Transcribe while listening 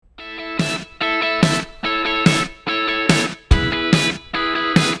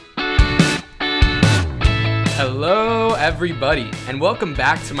everybody, and welcome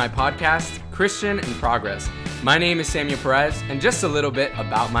back to my podcast, Christian in Progress. My name is Samuel Perez, and just a little bit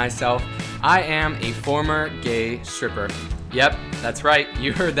about myself. I am a former gay stripper. Yep, that's right,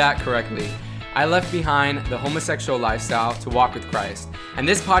 you heard that correctly. I left behind the homosexual lifestyle to walk with Christ, and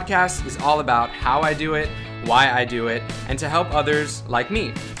this podcast is all about how I do it, why I do it, and to help others like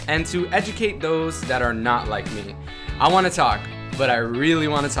me, and to educate those that are not like me. I want to talk, but I really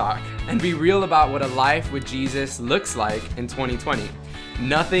want to talk and be real about what a life with Jesus looks like in 2020.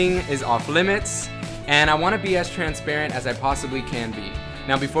 Nothing is off limits, and I want to be as transparent as I possibly can be.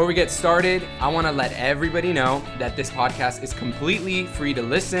 Now, before we get started, I want to let everybody know that this podcast is completely free to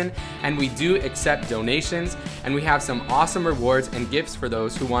listen, and we do accept donations, and we have some awesome rewards and gifts for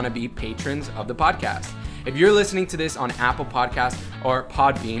those who want to be patrons of the podcast. If you're listening to this on Apple Podcasts or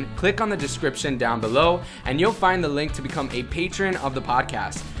Podbean, click on the description down below and you'll find the link to become a patron of the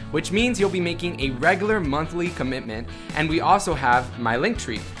podcast, which means you'll be making a regular monthly commitment. And we also have my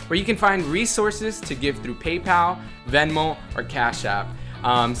Linktree, where you can find resources to give through PayPal, Venmo, or Cash App.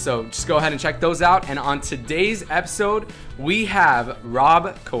 So just go ahead and check those out. And on today's episode, we have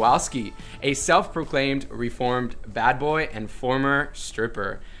Rob Kowalski, a self-proclaimed reformed bad boy and former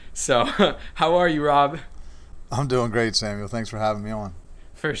stripper. So how are you, Rob? I'm doing great, Samuel. Thanks for having me on.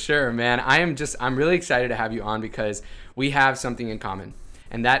 For sure, man. I'm really excited to have you on because we have something in common.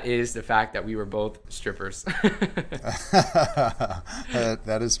 And that is the fact that we were both strippers.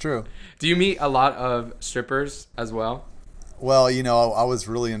 That is true. Do you meet a lot of strippers as well? Well, I was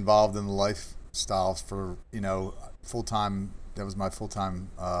really involved in the lifestyle for, full-time. That was my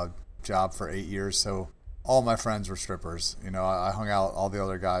full-time job for 8 years. So all my friends were strippers. I hung out, all the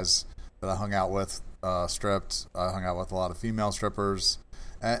other guys that I hung out with stripped. I hung out with a lot of female strippers.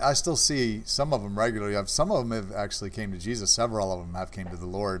 And I still see some of them regularly. Some of them have actually came to Jesus. Several of them have came to the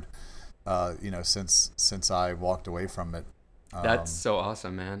Lord, since I walked away from it. That's so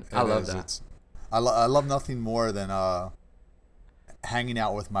awesome, man. I love that. I love nothing more than hanging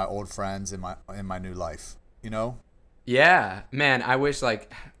out with my old friends in my new life. Yeah, man. I wish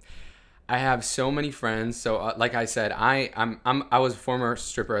I have so many friends. So like I said, I was a former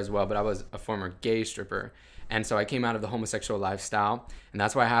stripper as well, but I was a former gay stripper. And so I came out of the homosexual lifestyle. And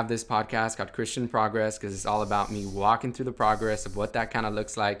that's why I have this podcast called Christian Progress, because it's all about me walking through the progress of what that kind of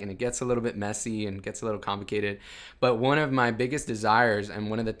looks like. And it gets a little bit messy and gets a little complicated. But one of my biggest desires and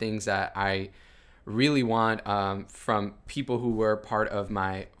one of the things that I really want from people who were part of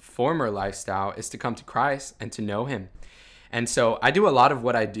my former lifestyle is to come to Christ and to know him. And so I do a lot of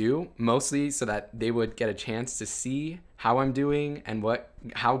what I do, mostly so that they would get a chance to see how I'm doing and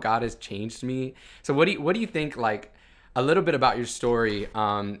how God has changed me. So what do you think, a little bit about your story,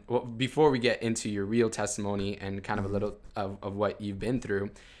 before we get into your real testimony and kind of a little of what you've been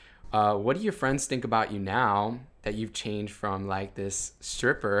through? What do your friends think about you now that you've changed from this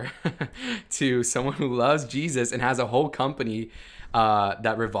stripper to someone who loves Jesus and has a whole company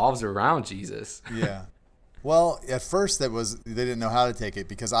that revolves around Jesus? Yeah. Well, at first they didn't know how to take it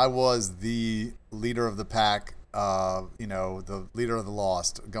because I was the leader of the pack, the leader of the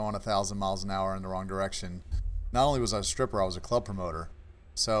lost, going 1,000 miles an hour in the wrong direction. Not only was I a stripper, I was a club promoter.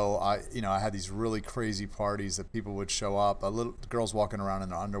 So I had these really crazy parties that people would show up, girls walking around in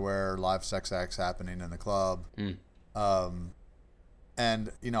their underwear, live sex acts happening in the club. And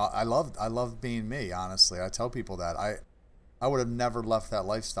I loved being me, honestly. I tell people that I would have never left that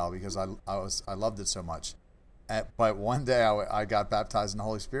lifestyle because I loved it so much. But one day I got baptized in the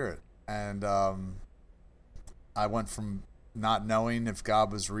Holy Spirit, and I went from not knowing if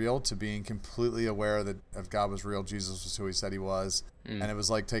God was real to being completely aware that if God was real, Jesus was who he said he was. And it was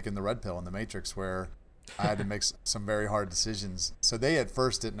like taking the red pill in the Matrix, where I had to make some very hard decisions. So they at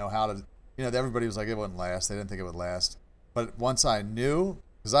first didn't know how to, everybody was like, it wouldn't last. They didn't think it would last. But once I knew,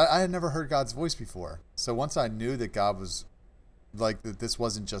 because I had never heard God's voice before. So once I knew that God was that this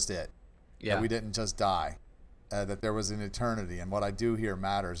wasn't just it, that we didn't just die, that there was an eternity, and what I do here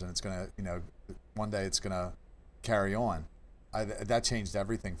matters, and it's going to, one day it's going to carry on. That changed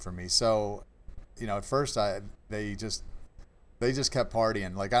everything for me. So, at first they just kept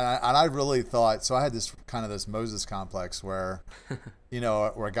partying. And I really thought, so I had this Moses complex where,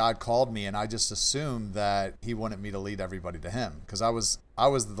 where God called me, and I just assumed that he wanted me to lead everybody to him, because I was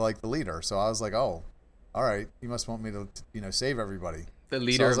the leader. So I was like, oh, all right, you must want me to, save everybody. The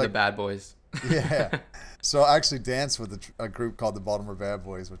leader of the bad boys. Yeah. So I actually danced with a group called the Baltimore Bad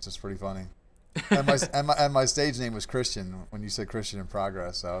Boys, which is pretty funny. And my stage name was Christian. When you said Christian in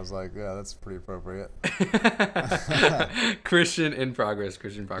Progress, I was like, yeah, that's pretty appropriate. Christian in Progress,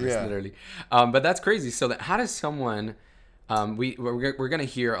 yeah. literally. But that's crazy. So how does someone We're gonna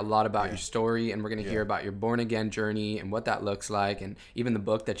hear a lot about Yeah. your story, and we're gonna hear about your born again journey and what that looks like, and even the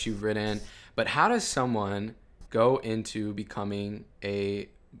book that you've written. But how does someone go into becoming a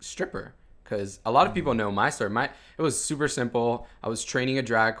stripper? Because a lot of people know my story. It was super simple. I was training a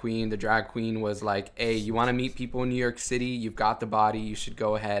drag queen. The drag queen was like, "Hey, you want to meet people in New York City? You've got the body. You should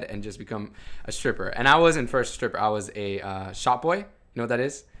go ahead and just become a stripper." And I wasn't first a stripper. I was a shot boy. You know what that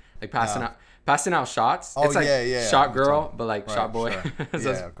is? Like passing out shots. Oh, It's like yeah. shot girl, but like Right, shot boy. sure.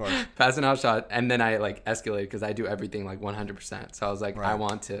 So Yeah, of course. passing out shot, and then I like escalated because I do everything like 100%. So I was like, I Right.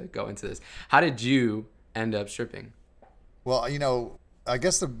 want to go into this. How did you end up stripping? Well, I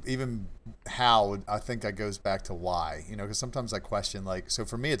guess even how, I think that goes back to why, because sometimes I question, like, so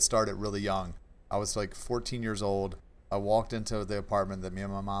for me, it started really young. I was like 14 years old. I walked into the apartment that me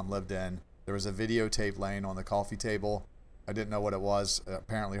and my mom lived in. There was a videotape laying on the coffee table. I didn't know what it was.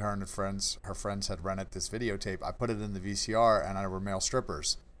 Apparently her friends had rented this videotape. I put it in the VCR, and there were male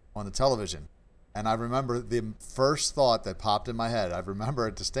strippers on the television. And I remember the first thought that popped in my head. I remember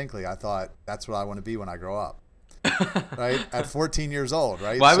it distinctly. I thought, that's what I want to be when I grow up. Right, at 14 years old,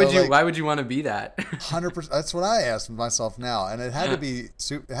 right? Why would you want to be that? 100%. That's what I ask myself now, and it had to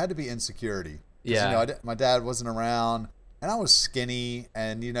be insecurity. Yeah. My dad wasn't around, and I was skinny,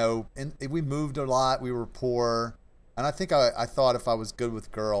 and we moved a lot. We were poor, and I think I thought if I was good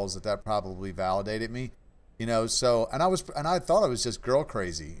with girls, that probably validated me. So and I thought I was just girl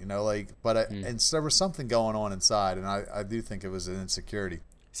crazy, and so there was something going on inside, and I do think it was an insecurity.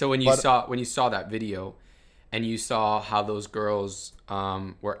 So when you saw that video, and you saw how those girls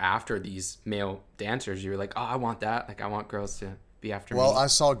were after these male dancers, you were like, oh, I want that. Like, I want girls to be after me. Well, I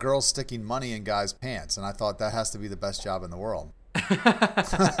saw girls sticking money in guys' pants, and I thought that has to be the best job in the world.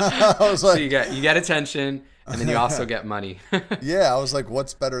 I was like, so you get attention, and then you also get money. Yeah, I was like,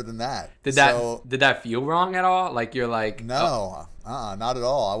 what's better than that? Did that feel wrong at all? Like, you're like, no, not at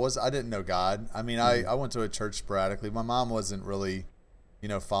all. I didn't know God. I mean, I went to a church sporadically. My mom wasn't really,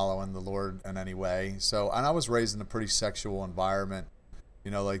 following the Lord in any way. So, and I was raised in a pretty sexual environment.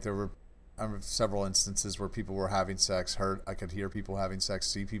 Like there were several instances where people were having sex. I could hear people having sex,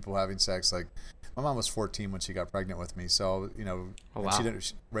 see people having sex. Like my mom was 14 when she got pregnant with me. So, Oh, wow.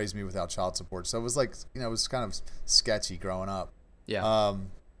 she raised me without child support. So it was like, it was kind of sketchy growing up. Yeah.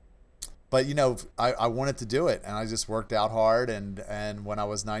 But I wanted to do it, and I just worked out hard. And when I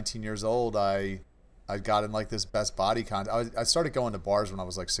was 19 years old, I got in like this best body contest. I started going to bars when I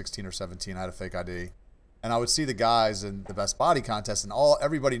was like 16 or 17. I had a fake ID, and I would see the guys in the best body contest, and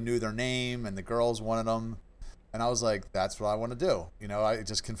everybody knew their name, and the girls wanted them. And I was like, that's what I want to do. I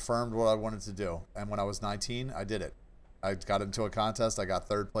just confirmed what I wanted to do. And when I was 19, I did it. I got into a contest. I got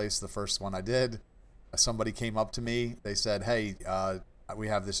third place the first one I did. Somebody came up to me. They said, hey, we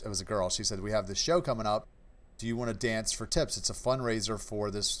have this. It was a girl. She said, we have this show coming up. Do you want to dance for tips? It's a fundraiser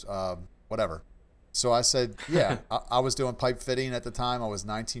for this, whatever. So I said, yeah. I was doing pipe fitting at the time. I was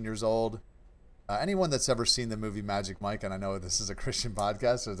 19 years old. Anyone that's ever seen the movie Magic Mike, and I know this is a Christian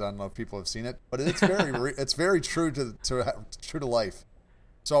podcast, so I don't know if people have seen it, but it's very true to life.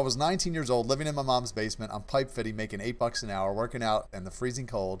 So I was 19 years old, living in my mom's basement. I'm pipe fitting, making $8 an hour, working out in the freezing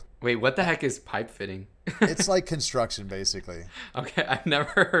cold. Wait, what the heck is pipe fitting? It's like construction, basically. Okay, I've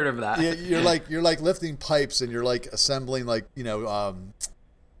never heard of that. You're like lifting pipes, and you're like assembling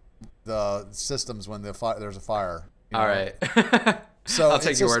the systems when there's a fire. All right. So I'll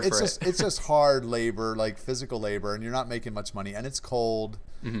take your word for it. It's just hard labor, like physical labor, and you're not making much money, and it's cold,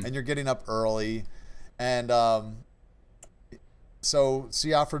 and you're getting up early, and so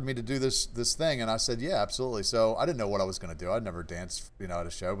she offered me to do this thing, and I said, yeah, absolutely. So I didn't know what I was going to do. I'd never danced, at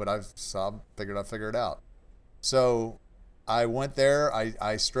a show, but I figured I'd figure it out. So I went there.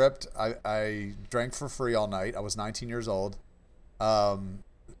 I stripped. I drank for free all night. I was 19 years old.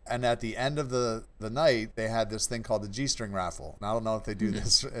 And at the end of the night, they had this thing called the G-string raffle. And I don't know if they do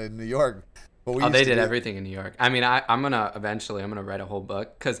this in New York, but they did everything in New York. I mean, I'm gonna write a whole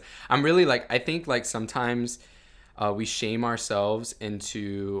book, because I'm really I think sometimes we shame ourselves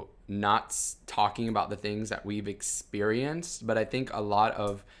into not talking about the things that we've experienced. But I think a lot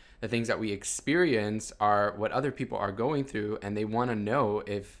of the things that we experience are what other people are going through, and they want to know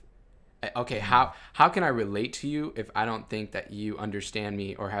if, okay, how can I relate to you if I don't think that you understand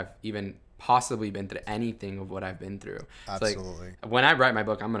me or have even possibly been through anything of what I've been through? Absolutely. When I write my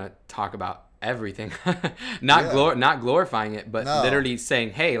book, I'm going to talk about everything, not glorifying it, but literally saying,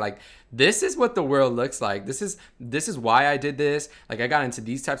 hey, this is what the world looks like. This is why I did this. I got into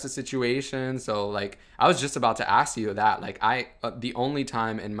these types of situations. So I was just about to ask you that, the only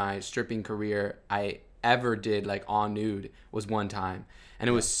time in my stripping career I ever did on nude was one time. and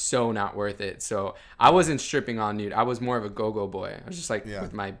it was so not worth it. So I wasn't stripping on nude. I was more of a go-go boy. I was just like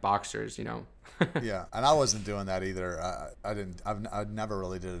with my boxers, you know. Yeah, and I wasn't doing that either. I didn't. I never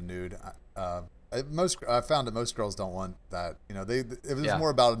really did a nude. I found that most girls don't want that. You know, it was more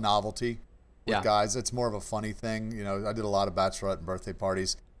about a novelty with guys. It's more of a funny thing. You know, I did a lot of bachelorette and birthday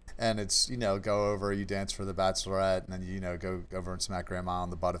parties, and it's, you know, go over, you dance for the bachelorette, and then you know, go over and smack grandma on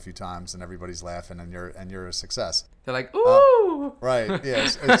the butt a few times, and everybody's laughing, and you're a success. They're like, ooh. Right.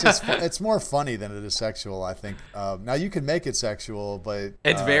 Yes. It's just it's more funny than it is sexual, I think. Now you can make it sexual, but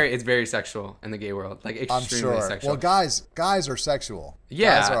it's very sexual in the gay world, like extremely sexual. Well, guys are sexual.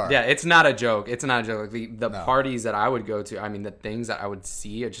 Yeah, guys are. Yeah. It's not a joke. It's not a joke. Like the parties that I would go to, I mean, the things that I would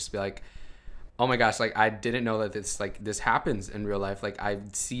see, I'd just be like, oh my gosh, like I didn't know that this happens in real life. Like I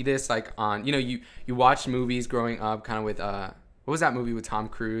see this like on, you know, you watch movies growing up, kind of with what was that movie with Tom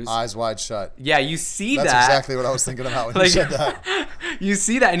Cruise? Eyes Wide Shut. Yeah, you see That's that. exactly what I was thinking about when you said that. You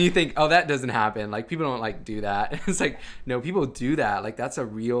see that and you think, oh, that doesn't happen. Like people don't like do that. It's like, no, people do that. Like that's a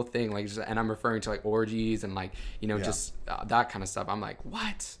real thing. Like, and I'm referring to like orgies and like, you know, just that kind of stuff. I'm like,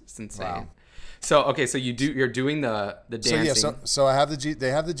 what? It's insane. Wow. So okay, so you're doing the dancing. So I have they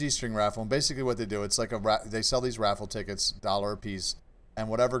have the G-string raffle, and basically what they do, it's like they sell these raffle tickets, $1 a piece, and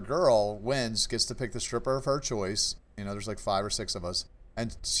whatever girl wins gets to pick the stripper of her choice. You know, there's like 5 or 6 of us,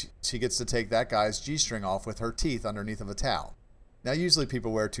 and she gets to take that guy's G-string off with her teeth underneath of a towel. Now usually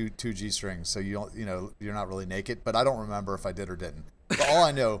people wear two G-strings, so you're not really naked, but I don't remember if I did or didn't. But all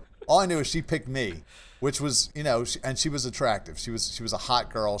I know is she picked me, which was, you know, and she was attractive. She was a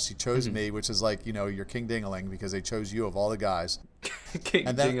hot girl. She chose me, which is like, you know, you're King Dingaling because they chose you of all the guys. King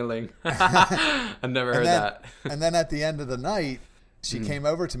Dingaling. I've never heard that. And then at the end of the night, she came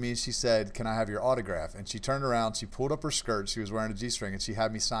over to me and she said, "Can I have your autograph?" And she turned around, she pulled up her skirt. She was wearing a G-string, and she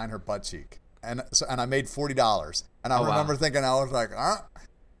had me sign her butt cheek. And I made $40. And I remember thinking, I was like,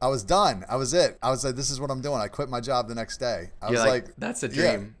 I was done. I was it. I was like, this is what I'm doing. I quit my job the next day. I was like, that's a dream.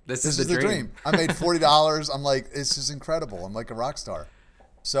 Yeah, this is the dream. I made $40. I'm like, this is incredible. I'm like a rock star.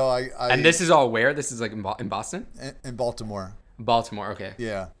 So and this is all where? This is like in Boston? In Baltimore. Baltimore, okay.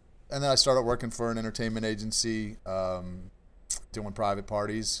 Yeah. And then I started working for an entertainment agency, doing private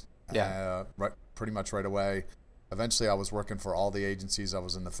parties. Pretty much right away. Eventually, I was working for all the agencies. I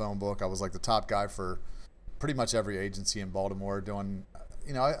was in the phone book. I was like the top guy for pretty much every agency in Baltimore doing,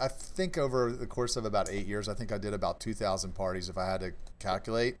 you know, I think over the course of about 8 years, I think I did about 2,000 parties if I had to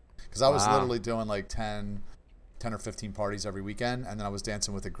calculate. Because I was literally doing like 10 or 15 parties every weekend. And then I was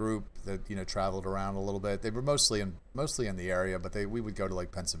dancing with a group that, you know, traveled around a little bit. They were mostly in the area, but we would go to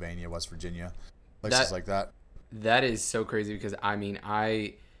like Pennsylvania, West Virginia, places like that. That is so crazy because, I mean,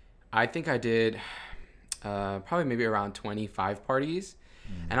 I think I did probably maybe around 25 parties,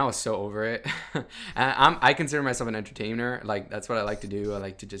 and I was so over it. And I consider myself an entertainer. Like, that's what I like to do. I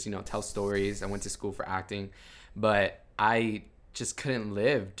like to just, you know, tell stories. I went to school for acting, but I just couldn't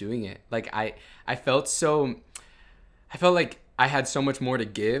live doing it. Like, I felt like I had so much more to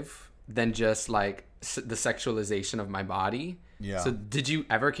give than just like the sexualization of my body. Yeah. So did you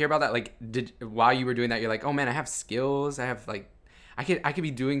ever care about that? Like, while you were doing that, you're like, oh man, I have skills. I have like, I could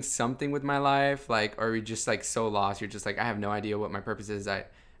be doing something with my life. Like, or are you just like so lost? You're just like, I have no idea what my purpose is. I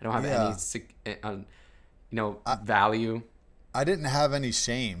don't have any, value. I didn't have any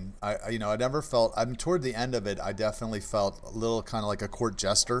shame. I never felt, toward the end of it, I definitely felt a little kind of like a court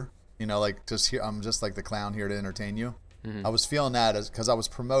jester, you know, like I'm just like the clown here to entertain you. Mm-hmm. I was feeling that because I was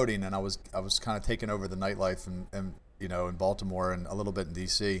promoting and I was kind of taking over the nightlife and you know, in Baltimore and a little bit in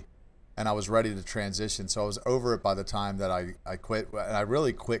DC, and I was ready to transition. So I was over it by the time that I quit, and I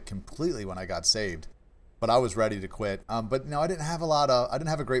really quit completely when I got saved, but I was ready to quit. But no, I didn't have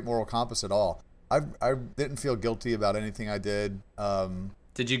a great moral compass at all. I didn't feel guilty about anything I did.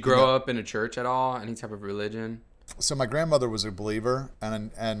 Did you grow up in a church at all? Any type of religion? So my grandmother was a believer,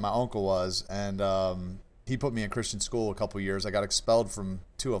 and my uncle was, and he put me in Christian school a couple of years. I got expelled from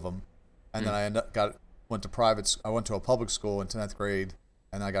 2 of them, and then I went to a public school in 10th grade,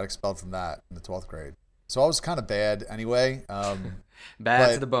 and I got expelled from that in the 12th grade. So I was kind of bad anyway.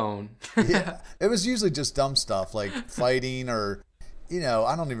 Bad to the bone. Yeah, it was usually just dumb stuff like fighting or, you know,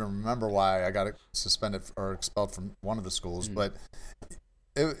 I don't even remember why I got suspended or expelled from one of the schools. But,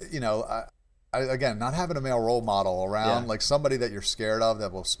 I again, not having a male role model around, like somebody that you're scared of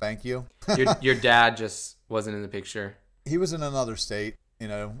that will spank you. Your dad just wasn't in the picture. He was in another state. You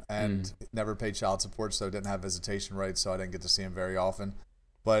know, and never paid child support, so didn't have visitation rights, so I didn't get to see him very often.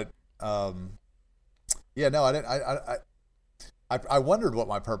 But, I didn't. I wondered what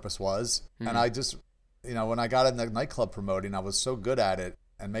my purpose was, and I just, you know, when I got in the nightclub promoting, I was so good at it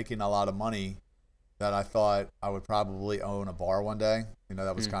and making a lot of money that I thought I would probably own a bar one day.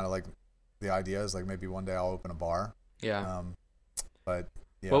 That was kind of like the idea is like maybe one day I'll open a bar. Yeah. But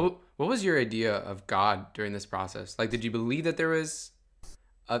yeah. What was your idea of God during this process? Like, did you believe that there was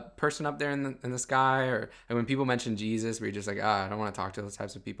a person up there in the sky, or and when people mention Jesus, were you just like, I don't want to talk to those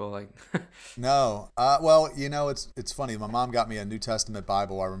types of people? Like, No. Well, it's funny. My mom got me a New Testament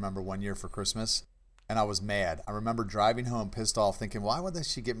Bible. I remember one year for Christmas, and I was mad. I remember driving home pissed off, thinking, why would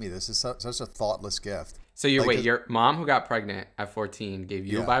she get me this? It's such a thoughtless gift. So your mom who got pregnant at 14 gave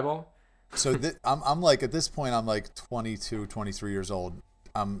you a Bible? So I'm like, at this point, I'm like 22, 23 years old.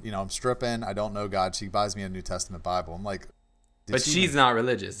 I'm stripping. I don't know God. She buys me a New Testament Bible. I'm like, but she's not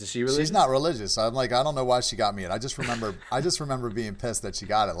religious. Is she religious? She's not religious. I'm like, I don't know why she got me it. I just remember being pissed that she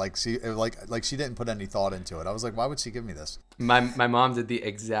got it. Like she didn't put any thought into it. I was like, why would she give me this? My mom did the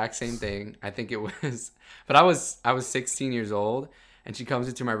exact same thing. I think it was, but I was 16 years old, and she comes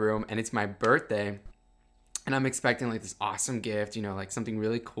into my room, and it's my birthday, and I'm expecting like this awesome gift, like something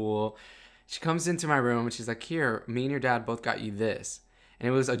really cool. She comes into my room and she's like, here, me and your dad both got you this. And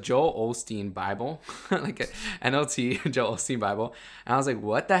it was a Joel Osteen Bible, like a NLT Joel Osteen Bible. And I was like,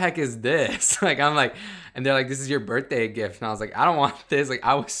 what the heck is this? And they're like, this is your birthday gift. And I was like, I don't want this. Like,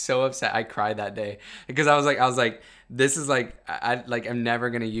 I was so upset. I cried that day because I was like, this is like, I'm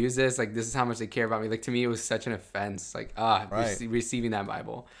never going to use this. Like, this is how much they care about me. Like, to me, it was such an offense. Like, right. Receiving that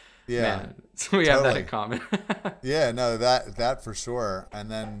Bible. Yeah. Man. So we have that in common. Yeah, no, that for sure.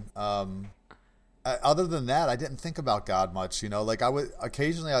 And then, other than that, I didn't think about God much. Like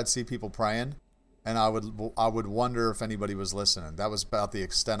I'd see people praying, and I would wonder if anybody was listening. That was about the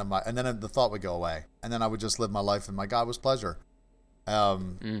extent of and then the thought would go away, and then I would just live my life, and my God was pleasure.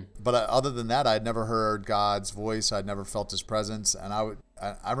 But other than that, I'd never heard God's voice. I'd never felt His presence, and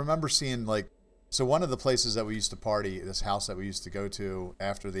I remember seeing so one of the places that we used to party, this house that we used to go to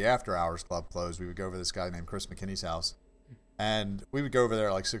after the After Hours Club closed, we would go over to this guy named Chris McKinney's house. And we would go over there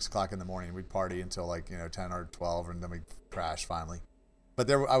at like 6 o'clock in the morning. We'd party until 10 or 12, and then we'd crash finally. But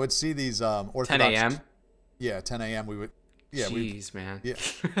I would see these Orthodox. 10 a.m. Yeah, 10 a.m. We would. Yeah, jeez, man. Yeah,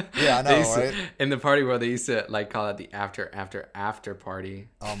 yeah, I know, right? In the party world, they used to call it the after party.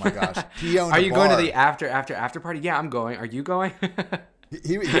 Oh my gosh, Are you going to the after party? Yeah, I'm going. Are you going?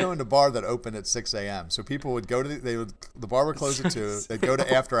 He owned a bar that opened at 6 a.m. So people would go to the bar would close at 2. They'd go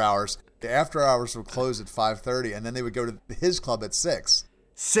to After Hours. The After Hours would close at 5:30, and then they would go to his club at 6.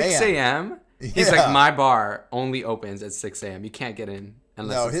 6 a.m. He's like, my bar only opens at 6 a.m. You can't get in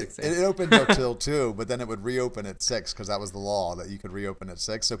unless it's 6 a.m. It opened until 2, but then it would reopen at 6 because that was the law that you could reopen at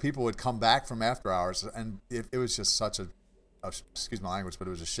 6. So people would come back from After Hours, and it was just such a excuse my language, but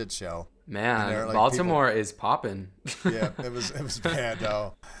it was a shit show. Man, Baltimore is popping. Yeah, it was bad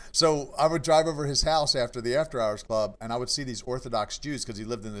though. So I would drive over his house after the After Hours Club, and I would see these Orthodox Jews, because he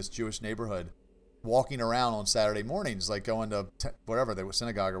lived in this Jewish neighborhood, walking around on Saturday mornings, like going to whatever they were,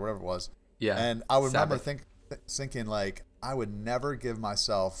 synagogue or whatever it was. Yeah. And I would remember thinking like, I would never give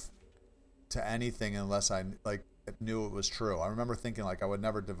myself to anything unless I knew it was true. I remember thinking like I would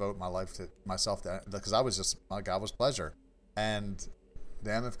never devote my life to myself because I was just, my God was pleasure. And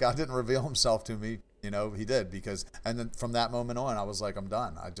damn, if God didn't reveal Himself to me, He did, and then from that moment on, I was like, I'm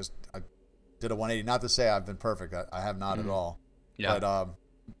done. I did a 180. Not to say I've been perfect. I have not at all. Yeah. But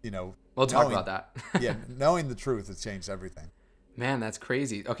we'll talk about that. Yeah, knowing the truth has changed everything. Man, that's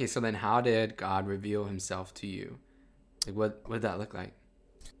crazy. Okay, so then how did God reveal Himself to you? Like, what did that look like?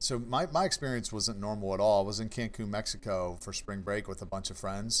 So my experience wasn't normal at all. I was in Cancun, Mexico for spring break with a bunch of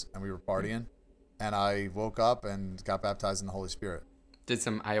friends, and we were partying. And I woke up and got baptized in the Holy Spirit. Did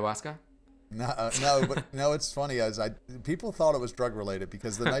some ayahuasca? No, it's funny. People thought it was drug related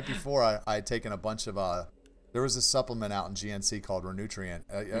because the night before I had taken a bunch of there was a supplement out in GNC called Renutrient.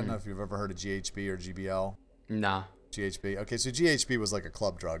 I don't know if you've ever heard of GHB or GBL. Nah. GHB. Okay, so GHB was like a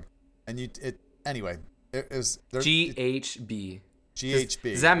club drug, and it was GHB. GHB.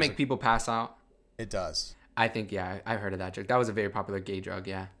 Does that make people pass out? It does. I think I've heard of that drug. That was a very popular gay drug.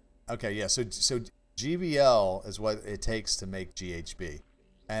 Yeah. Okay, yeah. So GBL is what it takes to make GHB.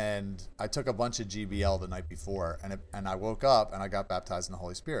 And I took a bunch of GBL the night before, and I woke up and I got baptized in the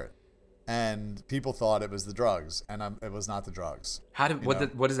Holy Spirit. And people thought it was the drugs, and it was not the drugs.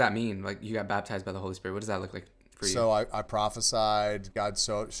 What does that mean? Like, you got baptized by the Holy Spirit. What does that look like for you? So I prophesied. God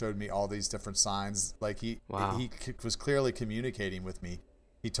showed me all these different signs. Like he was clearly communicating with me.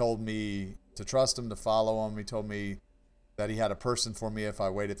 He told me to trust Him, to follow Him. He told me that He had a person for me if I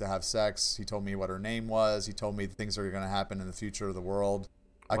waited to have sex. He told me what her name was. He told me things that are going to happen in the future of the world.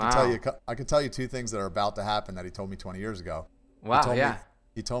 I can tell you 2 things that are about to happen that He told me 20 years ago. Wow, yeah.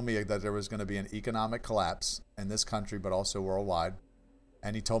 He told me that there was going to be an economic collapse in this country, but also worldwide.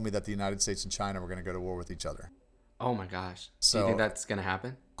 And He told me that the United States and China were going to go to war with each other. Oh my gosh. Do you So think that's gonna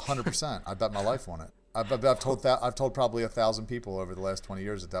happen? 100%. I bet my life on it. I've told probably 1,000 people over the last 20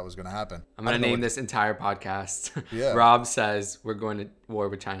 years that was going to happen. I'm gonna name this entire podcast. Yeah. Rob says we're going to war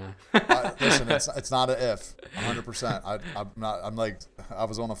with China. Listen, it's not a if. 100%. I'm not. I'm like, I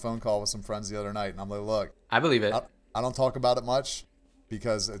was on a phone call with some friends the other night, and I'm like, look, I believe it. I don't talk about it much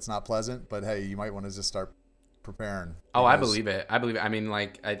because it's not pleasant. But hey, you might want to just start preparing. Oh, I believe it. I believe it. I mean,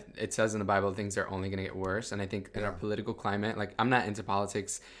 like it says in the Bible, things are only gonna get worse. And I think in our political climate, like I'm not into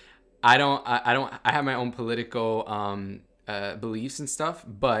politics. I have my own political beliefs and stuff,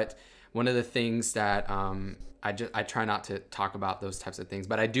 but one of the things that I try not to talk about those types of things,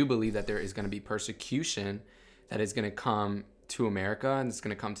 but I do believe that there is going to be persecution that is going to come to America, and it's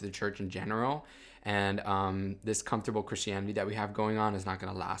going to come to the church in general. And this comfortable Christianity that we have going on is not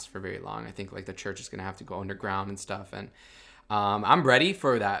going to last for very long. I think like the church is going to have to go underground and stuff. And I'm ready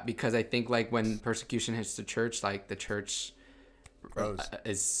for that, because I think like when persecution hits the church, like the church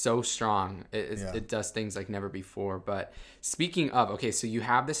is so strong. It does things like never before. But speaking of, okay, so you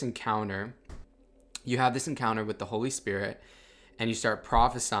have this encounter with the Holy Spirit, and you start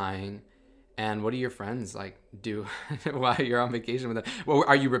prophesying. And what do your friends like do while you're on vacation with them? Well,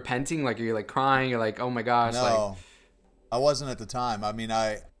 are you repenting? Like, are you like crying? You're like, oh my gosh. No, like, I wasn't at the time. I mean,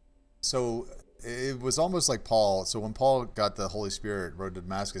 so it was almost like Paul. So when Paul got the Holy Spirit, rode to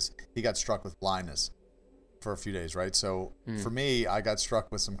Damascus, he got struck with blindness for a few days, right? So for me, I got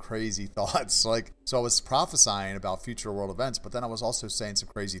struck with some crazy thoughts. So I was prophesying about future world events, but then I was also saying some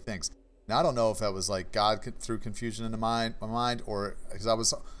crazy things. Now, I don't know if that was like God threw confusion into my mind, or because I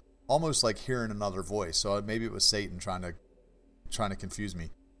was almost like hearing another voice. So maybe it was Satan trying to confuse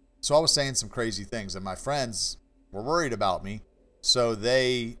me. So I was saying some crazy things, and my friends were worried about me. So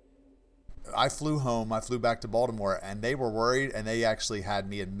I flew home. I flew back to Baltimore, and they were worried, and they actually had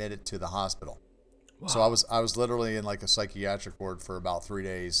me admitted to the hospital. Wow. So I was literally in like a psychiatric ward for about 3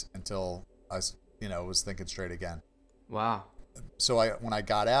 days until I was thinking straight again. Wow. So when I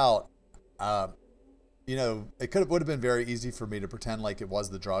got out, it would have been very easy for me to pretend like it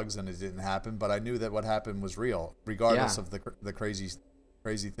was the drugs and it didn't happen, but I knew that what happened was real, regardless of the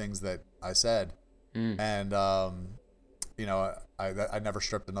crazy things that I said. And I never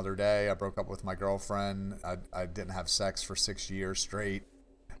stripped another day. I broke up with my girlfriend. I didn't have sex for 6 years straight.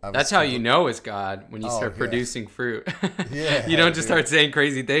 That's how you know it's God, when you start producing fruit. Yeah. You don't just start saying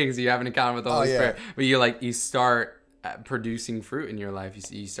crazy things. You have an encounter with the Holy Spirit, but you start producing fruit in your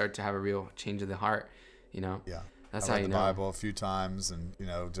life. You start to have a real change of the heart. Yeah. That's how you know. I read the Bible a few times, and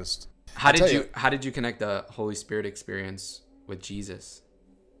just. How did you connect the Holy Spirit experience with Jesus?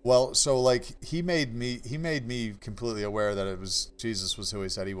 Well, so like he made me completely aware that Jesus was who he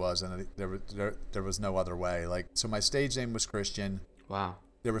said he was, and there was no other way. Like, so my stage name was Christian. Wow.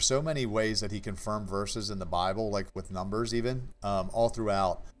 There were so many ways that he confirmed verses in the Bible, like with numbers even, all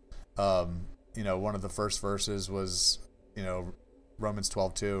throughout. One of the first verses was, Romans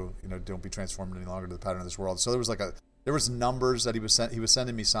 12:2, don't be transformed any longer to the pattern of this world. So there was numbers that he was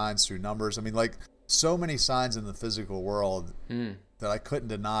sending me signs through numbers. I mean, like so many signs in the physical world that I couldn't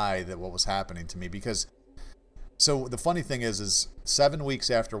deny that what was happening to me, because so the funny thing is 7 weeks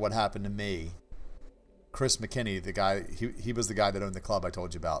after what happened to me, Chris McKinney, the guy, he was the guy that owned the club I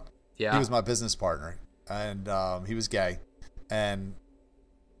told you about. Yeah. He was my business partner, and he was gay, and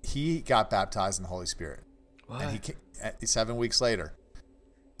he got baptized in the Holy Spirit. What? And 7 weeks later.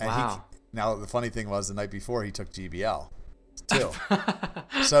 And wow. Now the funny thing was, the night before he took GBL too.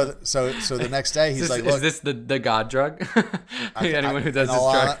 so the next day he's like, "Look, is this the God drug?" Anyone who does this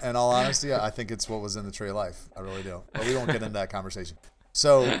drug. In all honesty, I think it's what was in the tree of life. I really do. But we won't get into that conversation.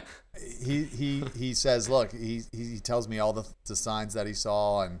 So he says, look, he tells me all the signs that he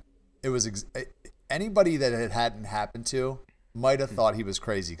saw, and it was anybody that it hadn't happened to might have thought he was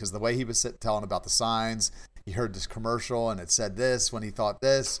crazy, because the way he was telling about the signs, he heard this commercial and it said this when he thought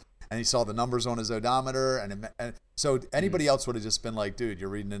this, and he saw the numbers on his odometer, and so anybody else would have just been like, dude, you're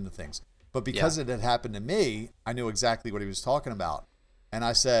reading into things. But because it had happened to me, I knew exactly what he was talking about. And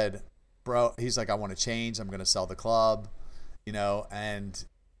I said, bro, he's like, I want to change. I'm going to sell the club, and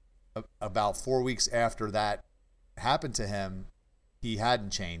about 4 weeks after that happened to him, he hadn't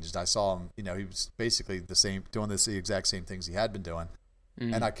changed. I saw him, he was basically the same, doing the exact same things he had been doing.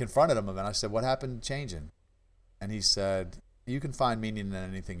 And I confronted him and I said, what happened changing? And he said, you can find meaning in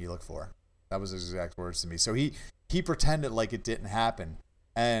anything you look for. That was his exact words to me. So he pretended like it didn't happen.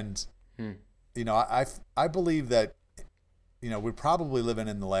 And, I believe that, we're probably living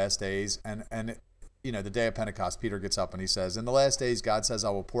in the last days, and the day of Pentecost, Peter gets up and he says, in the last days, God says,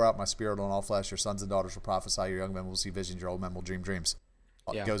 I will pour out my spirit on all flesh. Your sons and daughters will prophesy. Your young men will see visions. Your old men will dream dreams.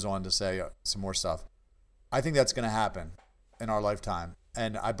 Goes on to say some more stuff. I think that's going to happen in our lifetime.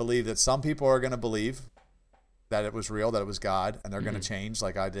 And I believe that some people are going to believe that it was real, that it was God, and they're going to change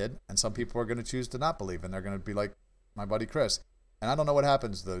like I did. And some people are going to choose to not believe, and they're going to be like my buddy Chris. And I don't know what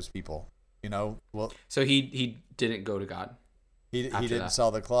happens to those people, Well, so he didn't go to God. He didn't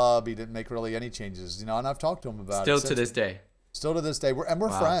sell the club. He didn't make really any changes, and I've talked to him about it. Still to this day. Still to this day. We're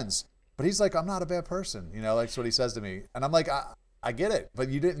friends. But he's like, I'm not a bad person. That's what he says to me. And I'm like, I get it, but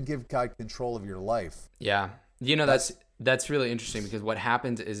you didn't give God control of your life. Yeah. That's really interesting, because what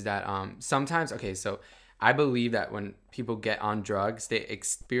happens is that sometimes, so I believe that when people get on drugs, they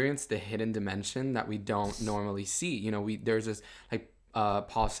experience the hidden dimension that we don't normally see. There's this, like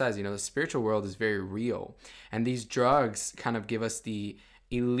Paul says, the spiritual world is very real. And these drugs kind of give us the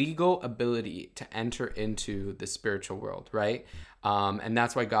illegal ability to enter into the spiritual world, right? And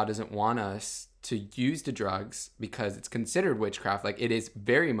that's why God doesn't want us to use the drugs, because it's considered witchcraft. Like, it is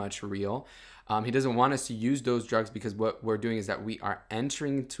very much real. He doesn't want us to use those drugs, because what we're doing is that we are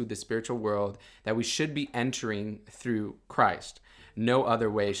entering to the spiritual world that we should be entering through Christ. No other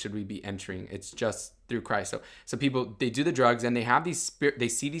way should we be entering. It's just through Christ. So people, they do the drugs and they have they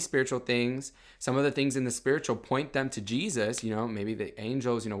see these spiritual things. Some of the things in the spiritual point them to Jesus, maybe the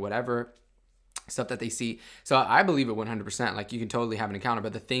angels, whatever stuff that they see. So I believe it 100%. Like, you can totally have an encounter.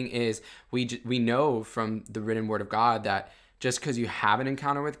 But the thing is, we know from the written word of God that just because you have an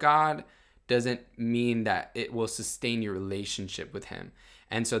encounter with God doesn't mean that it will sustain your relationship with him.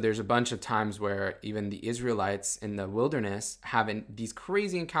 And so there's a bunch of times where even the Israelites in the wilderness having these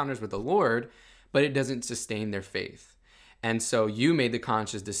crazy encounters with the Lord, but it doesn't sustain their faith. And so you made the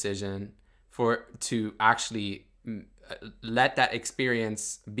conscious decision to actually let that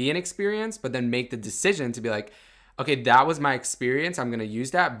experience be an experience, but then make the decision to be like, okay, that was my experience. I'm going to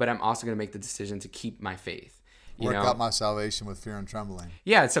use that, but I'm also going to make the decision to keep my faith. Work out my salvation with fear and trembling.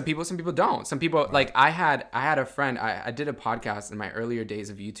 Yeah, some people don't. Some people, right. Like I had a friend, I did a podcast in my earlier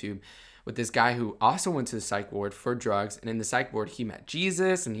days of YouTube with this guy who also went to the psych ward for drugs. And in the psych ward, he met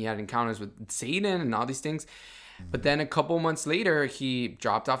Jesus and he had encounters with Satan and all these things. But then a couple months later, he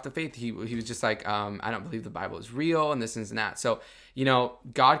dropped off the faith. He was just like, I don't believe the Bible is real and this and that. So,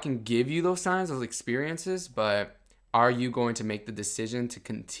 God can give you those signs, those experiences, but are you going to make the decision to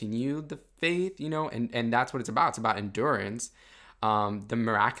continue the faith? And that's what it's about. It's about endurance. The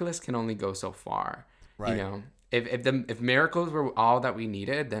miraculous can only go so far. Right. If miracles were all that we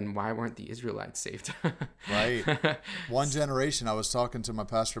needed, then why weren't the Israelites saved? Right. One generation. I was talking to my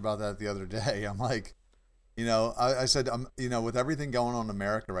pastor about that the other day. I'm like, I said, with everything going on in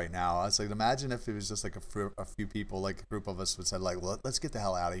America right now, I was like, imagine if it was just like a few people, like a group of us would say, like, well, let's get the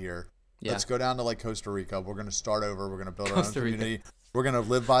hell out of here. Yeah. Let's go down to like Costa Rica. We're going to start over. We're going to build our own community. We're going to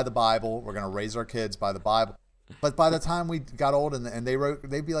live by the Bible. We're going to raise our kids by the Bible. But by the time we got old and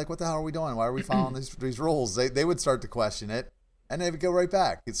they'd be like, what the hell are we doing? Why are we following these rules? They would start to question it, and they would go right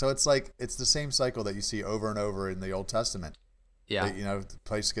back. So it's like, it's the same cycle that you see over and over in the Old Testament. Yeah. The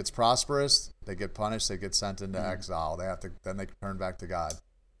place gets prosperous. They get punished. They get sent into exile. Then they turn back to God.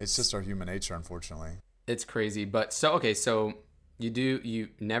 It's just our human nature, unfortunately. It's crazy. But so you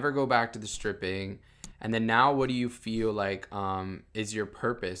never go back to the stripping. And then now what do you feel like is your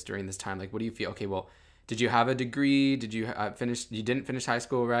purpose during this time? Like, what do you feel? Okay, well, did you have a degree? Did you finish? You didn't finish high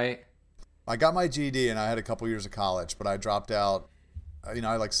school, right? I got my GED and I had a couple years of college, but I dropped out. I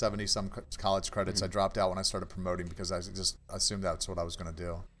had like 70 some college credits. I dropped out when I started promoting because I just assumed that's what I was going to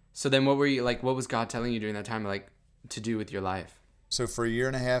do. So then what were you like, what was God telling you during that time, like, to do with your life? So for a year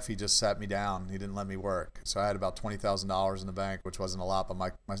and a half, he just sat me down. He didn't let me work. So I had about $20,000 in the bank, which wasn't a lot, but my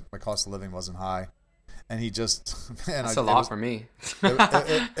cost of living wasn't high. And he just, man, that's a lot for me.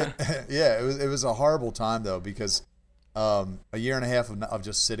 It was a horrible time though, because a year and a half of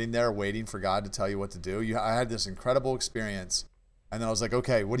just sitting there waiting for God to tell you what to do. I had this incredible experience, and then I was like,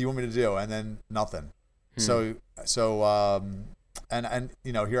 okay, what do you want me to do? And then nothing. So here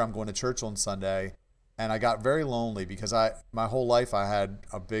I'm going to church on Sunday, and I got very lonely because my whole life I had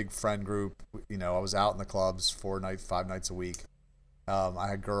a big friend group. I was out in the clubs 5 nights a week. I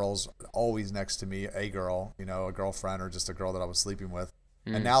had girls always next to me, a girl, a girlfriend or just a girl that I was sleeping with.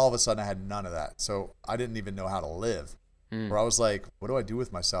 And now all of a sudden I had none of that. So I didn't even know how to live. Where I was like, what do I do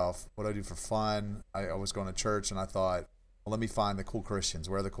with myself? What do I do for fun? I was going to church and I thought, well, let me find the cool Christians.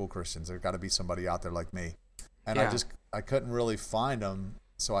 Where are the cool Christians? There's got to be somebody out there like me. And I couldn't really find them.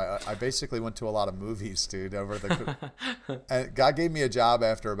 So I basically went to a lot of movies, dude, and God gave me a job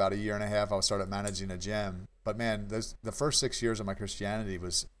after about a year and a half. I started managing a gym. But man, the first 6 years of my Christianity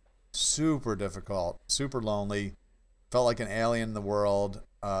was super difficult, super lonely, felt like an alien in the world.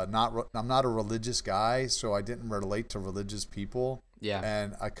 I'm not a religious guy, so I didn't relate to religious people. Yeah.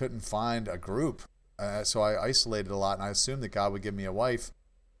 And I couldn't find a group. So I isolated a lot, and I assumed that God would give me a wife,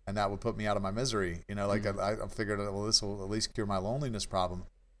 and that would put me out of my misery. You know, like I figured, well, this will at least cure my loneliness problem,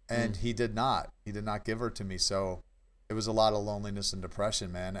 and He did not. He did not give her to me. So it was a lot of loneliness and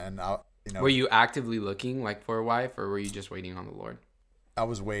depression, man. And were you actively looking like for a wife, or were you just waiting on the Lord? I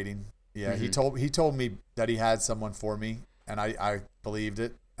was waiting. Yeah, he told me that He had someone for me, and I believed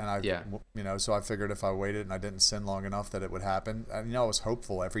it. And so I figured if I waited and I didn't sin long enough that it would happen. And, I was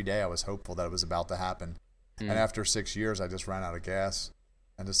hopeful every day. I was hopeful that it was about to happen. And after 6 years, I just ran out of gas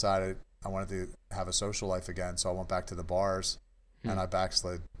and decided I wanted to have a social life again. So I went back to the bars, and I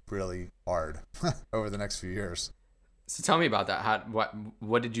backslid really hard over the next few years. So tell me about that.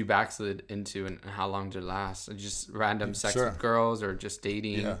 What did you backslid into, and how long did it last? Just random sex with girls, or just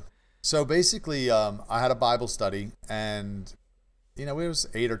dating? Yeah. So basically, I had a Bible study, and it was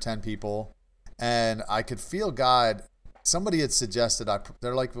 8 or 10 people, and I could feel God. Somebody had suggested,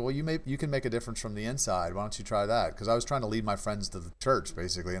 they're like, well, you can make a difference from the inside. Why don't you try that? Because I was trying to lead my friends to the church,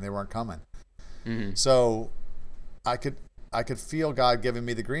 basically, and they weren't coming. So I could feel God giving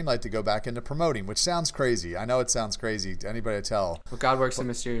me the green light to go back into promoting, which sounds crazy. I know it sounds crazy to anybody I tell. But God works in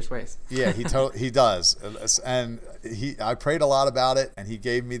mysterious ways. Yeah, He does. And I prayed a lot about it, and He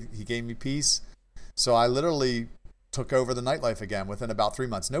gave me peace. So I literally took over the nightlife again within about 3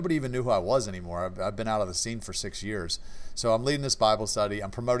 months. Nobody even knew who I was anymore. I've been out of the scene for 6 years. So I'm leading this Bible study.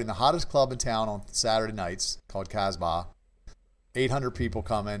 I'm promoting the hottest club in town on Saturday nights called Casbah. 800 people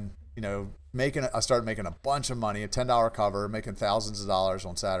coming, I started making a bunch of money, a $10 cover, making thousands of dollars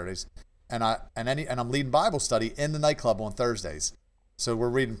on Saturdays. And I'm leading Bible study in the nightclub on Thursdays. So we're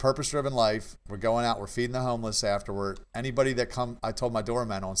reading Purpose Driven Life. We're going out, we're feeding the homeless afterward. I told my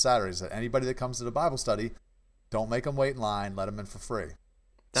doorman on Saturdays that anybody that comes to the Bible study, don't make them wait in line. Let them in for free.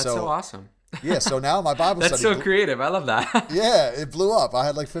 That's so awesome. Yeah. So now my Bible study. That's so creative. I love that. Yeah. It blew up. I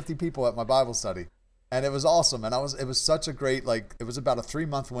had like 50 people at my Bible study, and it was awesome. And it was such a great, it was about a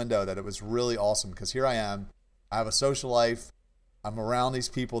 3-month window that it was really awesome, because here I am. I have a social life. I'm around these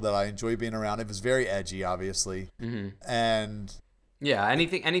people that I enjoy being around. It was very edgy, obviously. And yeah,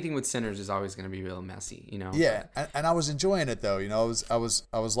 anything with sinners is always going to be real messy, Yeah, and I was enjoying it though. I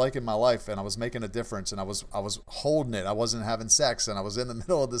was liking my life, and I was making a difference, and I was holding it. I wasn't having sex, and I was in the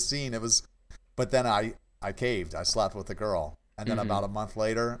middle of the scene. But then I caved. I slept with a girl, and then about a month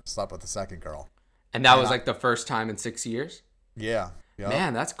later, slept with the second girl. And that was like the first time in 6 years. Yeah. Yep.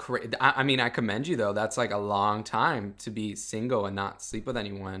 Man, that's crazy. I mean, I commend you though. That's like a long time to be single and not sleep with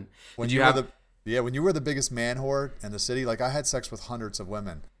anyone. When you were the biggest man whore in the city, I had sex with hundreds of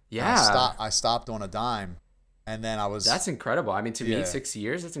women. Yeah. I stopped on a dime, and then I was. That's incredible. I mean, to me, 6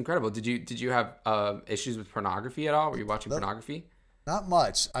 years, that's incredible. Did you have issues with pornography at all? Were you watching pornography? Not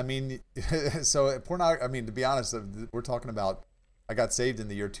much. I mean, so pornography. I mean, to be honest, we're talking about. I got saved in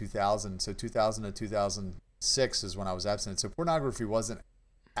the year 2000, so 2000 to 2006 is when I was abstinent. So pornography wasn't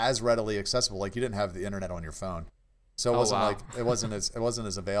as readily accessible. You didn't have the internet on your phone, so it wasn't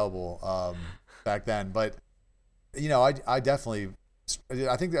as available back then. But I definitely,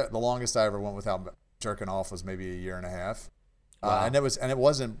 I think that the longest I ever went without jerking off was maybe a year and a half. Wow. And it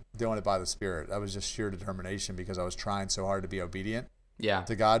wasn't doing it by the Spirit. That was just sheer determination, because I was trying so hard to be obedient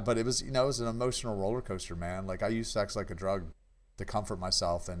to God. But it was, it was an emotional roller coaster, man. I used sex like a drug to comfort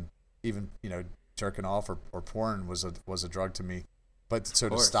myself, and even, jerking off or porn was a drug to me. But so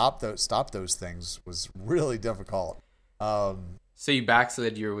to stop those things was really difficult. So you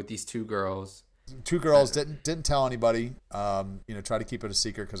backslid. You were with these 2 girls. 2 girls, didn't tell anybody. Try to keep it a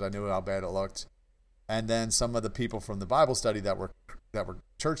secret, because I knew how bad it looked. And then some of the people from the Bible study that were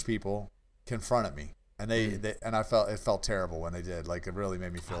church people confronted me, and it felt terrible when they did. It really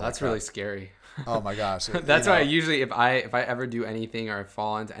made me feel. That's really scary. Oh my gosh. That's why I usually, if I ever do anything or I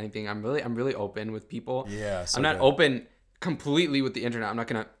fall into anything, I'm really open with people. Yeah. So I'm not open completely with the internet. I'm not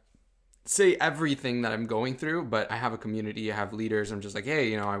gonna say everything that I'm going through, but I have a community. I have leaders. I'm just like,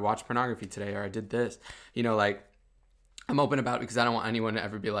 hey, I watched pornography today, or I did this. I'm open about it, because I don't want anyone to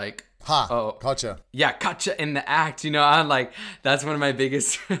ever be like, oh, gotcha. Yeah, gotcha in the act. I'm like, that's one of my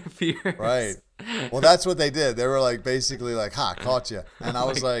biggest fears. Right. Well, that's what they did. They were basically caught you. And I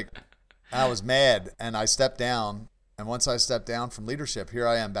was I was mad, and I stepped down. And once I stepped down from leadership, here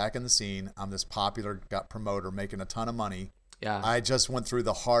I am back in the scene. I'm this popular promoter making a ton of money. Yeah. I just went through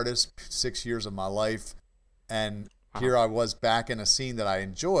the hardest 6 years of my life. And here I was back in a scene that I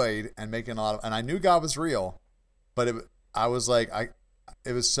enjoyed and making a lot of, and I knew God was real, but it was like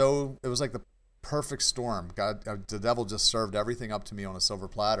the perfect storm. God, the devil just served everything up to me on a silver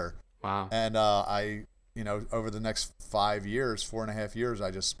platter. Wow. And over the next 4.5 years,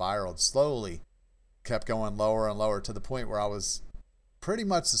 I just spiraled slowly, kept going lower and lower, to the point where I was pretty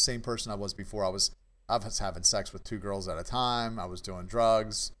much the same person I was before. I was I was having sex with 2 girls at a time. I was doing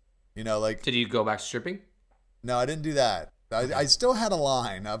drugs. You know, like, Did you go back to stripping? no, I didn't do that. I still had a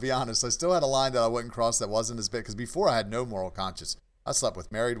line. I'll be honest. I still had a line that I wouldn't cross that wasn't as big. Because before I had no moral conscience. I slept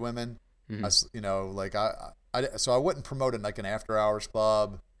with married women. You know, like so I wouldn't promote it like an after hours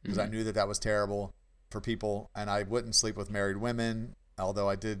club because I knew that was terrible for people. And I wouldn't sleep with married women, although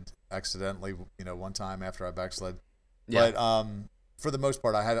I did accidentally, you know, one time after I backslid. Yeah. But for the most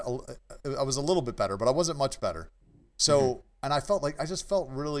part, I was a little bit better, but I wasn't much better. So, and I felt like I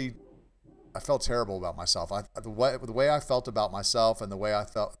felt terrible about myself. The way I felt about myself and the way I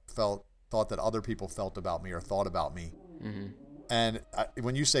thought that other people felt about me or thought about me. And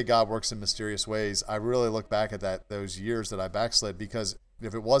when you say God works in mysterious ways, I really look back at those years that I backslid, because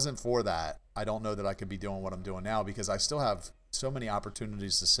if it wasn't for that, I don't know that I could be doing what I'm doing now, because I still have so many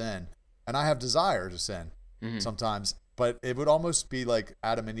opportunities to sin, and I have desire to sin sometimes. But it would almost be like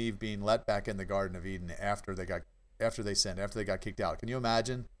Adam and Eve being let back in the Garden of Eden after they sinned, after they got kicked out. Can you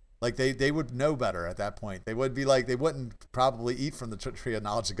imagine? Like they would know better at that point. They would be like, they wouldn't probably eat from the tree of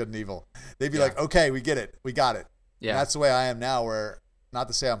knowledge of good and evil. They'd be like, okay, we get it. We got it. Yeah. And that's the way I am now, where, not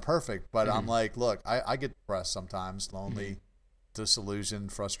to say I'm perfect, but I'm like, look, I get depressed sometimes, lonely,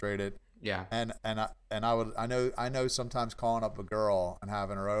 disillusioned, frustrated. Yeah. And I know sometimes calling up a girl and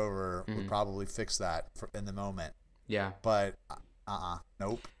having her over would probably fix that in the moment. Yeah. But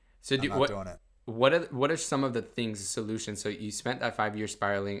nope. So I'm not doing it. What are some of the solutions? So you spent that 5 years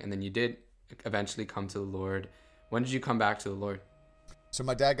spiraling, and then you did eventually come to the Lord. When did you come back to the Lord? So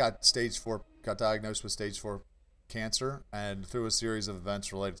my dad got diagnosed with stage 4 cancer, and through a series of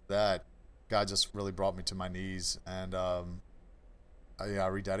events related to that, God just really brought me to my knees, and I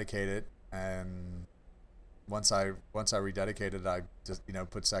rededicated. And once I rededicated, I just, you know,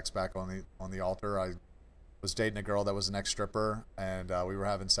 put sex back on the altar. I was dating a girl that was an ex-stripper, and we were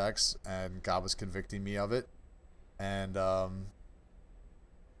having sex, and God was convicting me of it, and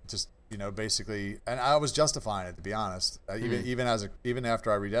just, you know, basically, and I was justifying it, to be honest. Even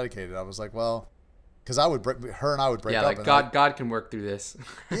after I rededicated, I was like, well, because I would break up. Yeah, like God can work through this.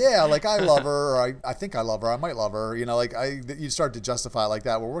 Yeah, like I love her, or I think I love her, I might love her, you know, like you start to justify it like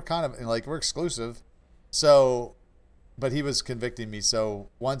that. Well, we're kind of like, we're exclusive, so, but he was convicting me. So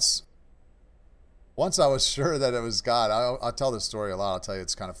once I was sure that it was God, I'll tell this story a lot. I'll tell you,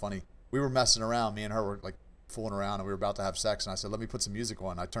 it's kind of funny. We were messing around. Me and her were like fooling around, and we were about to have sex. And I said, let me put some music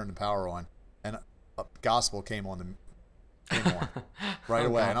on. I turned the power on, and gospel came on right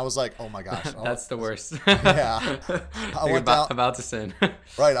away. God. And I was like, oh my gosh. That's the worst. Yeah. I went about to sin.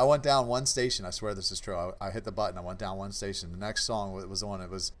 Right. I went down one station. I swear this is true. I hit the button. I went down one station. The next song was on.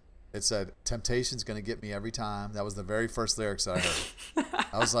 It said, "Temptation's going to get me every time." That was the very first lyrics that I heard.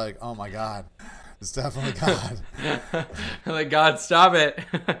 I was like, oh my God. It's definitely God. Like, God, stop it.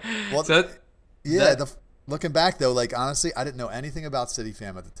 Well, looking back though, like honestly, I didn't know anything about City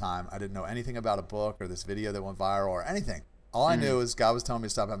Fam at the time. I didn't know anything about a book or this video that went viral or anything. All I knew is God was telling me to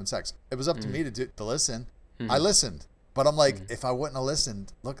stop having sex. It was up to me to listen. I listened, but I'm like, if I wouldn't have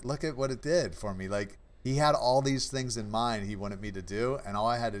listened, look at what it did for me. Like, he had all these things in mind he wanted me to do, and all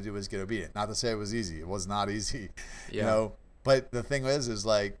I had to do was get obedient. Not to say it was easy. It was not easy, you know. But the thing is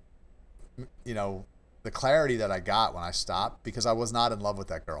like, you know, the clarity that I got when I stopped, because I was not in love with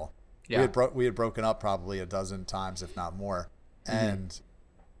that girl. Yeah. We had broken up probably a dozen times, if not more. And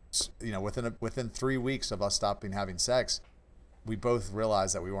you know, within 3 weeks of us stopping having sex, we both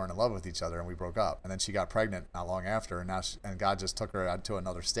realized that we weren't in love with each other, and we broke up. And then she got pregnant not long after, and God just took her to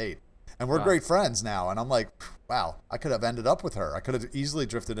another state. And we're great friends now. And I'm like, wow, I could have ended up with her. I could have easily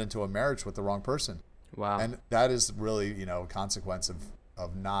drifted into a marriage with the wrong person. Wow. And that is really, you know, a consequence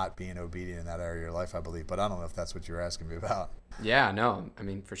of not being obedient in that area of your life, I believe. But I don't know if that's what you're asking me about. Yeah, no, I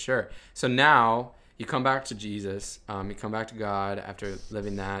mean, for sure. So now you come back to Jesus, you come back to God after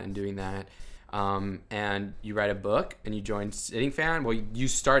living that and doing that, and you write a book and you join City Fam. Well, you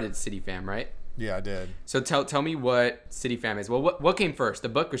started City Fam, right? Yeah, I did. So tell me what City Fam is. Well, what came first, the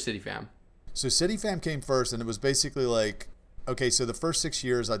book or City Fam? So City Fam came first, and it was basically like, okay, so the first 6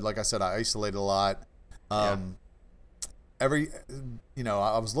 years, like I said, I isolated a lot. You know,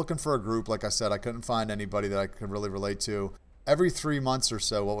 I was looking for a group. Like I said, I couldn't find anybody that I could really relate to. Every 3 months or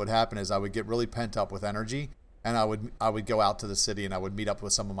so, what would happen is I would get really pent up with energy, and I would go out to the city, and I would meet up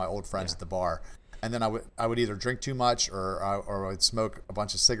with some of my old friends at the bar. And then I would either drink too much or I would smoke a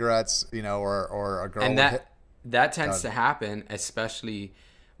bunch of cigarettes, you know, or a girl. And that tends to happen, especially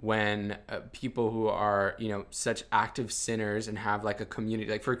when people who are, you know, such active sinners and have like a community.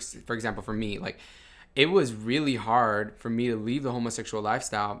 Like for example, for me, like, it was really hard for me to leave the homosexual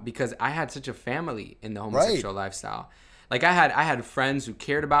lifestyle because I had such a family in the homosexual lifestyle. Like I had friends who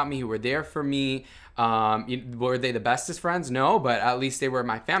cared about me, who were there for me. Were they the bestest friends? No, but at least they were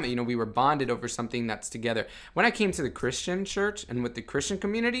my family. You know, we were bonded over something that's together. When I came to the Christian church and with the Christian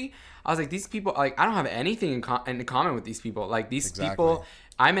community, I was like, these people, like, I don't have anything in common with these people. Like, these people,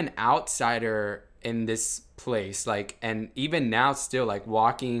 I'm an outsider in this place. Like, and even now still, like,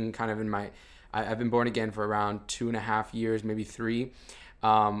 walking kind of in I've been born again for around 2.5 years, maybe 3.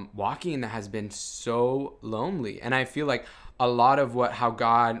 Walking in that has been so lonely. And I feel like a lot of how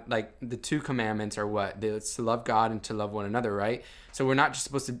God, like the 2 commandments are it's to love God and to love one another, right? So we're not just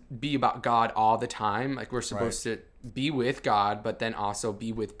supposed to be about God all the time. Like we're supposed to be with God, but then also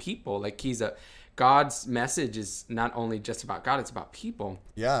be with people. Like God's message is not only just about God, it's about people.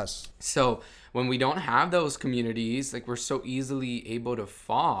 Yes. So when we don't have those communities, like we're so easily able to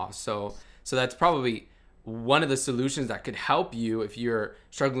fall. So that's probably one of the solutions that could help you if you're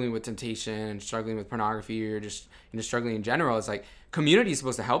struggling with temptation, struggling with pornography, or just struggling in general. Is like community is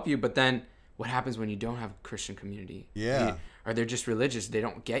supposed to help you, but then what happens when you don't have a Christian community? Yeah. Or they're just religious. They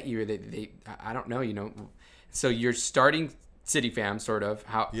don't get you. They I don't know. So you're starting City Fam, sort of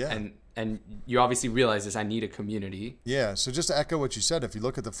and you obviously realize this. I need a community. Yeah. So just to echo what you said, if you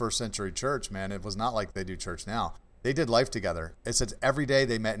look at the first century church, man, it was not like they do church now. They did life together. It says every day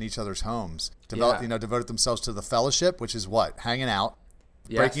they met in each other's homes, devoted themselves to the fellowship, which is what? Hanging out,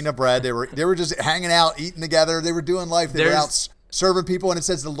 breaking the bread. They were just hanging out, eating together. They were doing life. They were out serving people. And it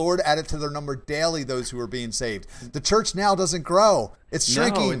says the Lord added to their number daily those who were being saved. The church now doesn't grow. It's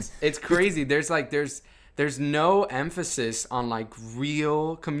shrinking. No, it's crazy. There's no emphasis on like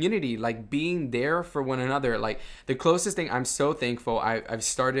real community, like being there for one another. Like the closest thing, I'm so thankful. I've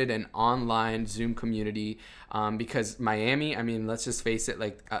started an online Zoom community because Miami, I mean, let's just face it,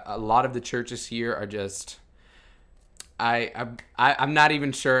 like a lot of the churches here are just, I'm not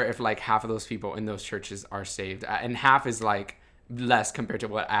even sure if like half of those people in those churches are saved, and half is like less compared to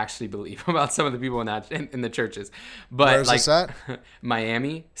what I actually believe about some of the people in the churches. But where's like this at?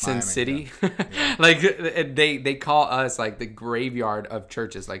 Miami, Sin City, yeah. like they call us like the graveyard of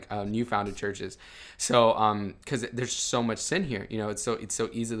churches, like new founded churches. So because there's so much sin here, it's so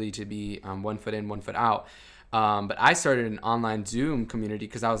easily to be 1 foot in, 1 foot out. But I started an online Zoom community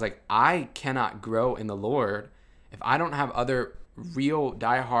because I was like, I cannot grow in the Lord if I don't have other real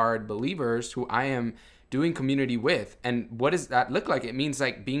diehard believers who I am doing community with. And what does that look like? It means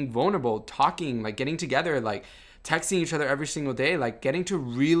like being vulnerable, talking, like getting together, like texting each other every single day, like getting to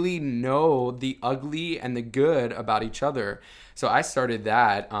really know the ugly and the good about each other. So I started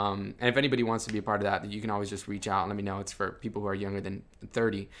that. And if anybody wants to be a part of that, you can always just reach out and let me know. It's for people who are younger than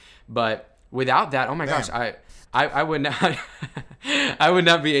 30. But without that, oh my gosh, I would not I would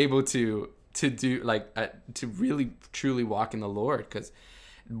not be able to do like to really truly walk in the Lord, because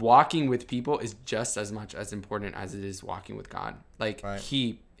walking with people is just as much as important as it is walking with God. Like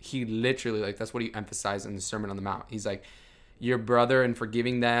he literally, like that's what he emphasized in the Sermon on the Mount. He's like, your brother and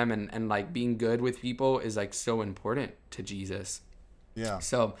forgiving them and like being good with people is like so important to Jesus. Yeah.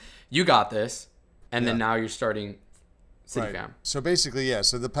 So you got this, and then now you're starting City Fam. So basically, yeah.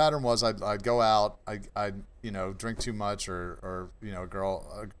 So the pattern was I'd go out, I'd drink too much, or a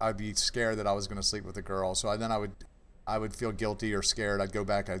girl, I'd be scared that I was going to sleep with a girl. So I would feel guilty or scared. I'd go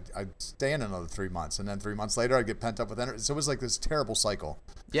back. I'd stay in another 3 months, and then 3 months later, I'd get pent up with energy. So it was like this terrible cycle.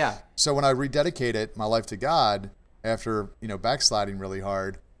 Yeah. So when I rededicated my life to God after backsliding really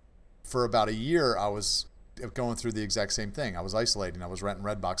hard, for about a year, I was going through the exact same thing. I was isolating. I was renting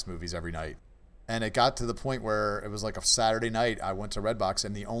Redbox movies every night. And it got to the point where it was like a Saturday night. I went to Redbox,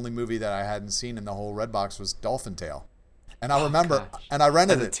 and the only movie that I hadn't seen in the whole Redbox was Dolphin Tale. And I remember, and I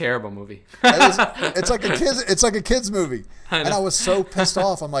rented it. It's a terrible movie. It's like a kid's movie. And I was so pissed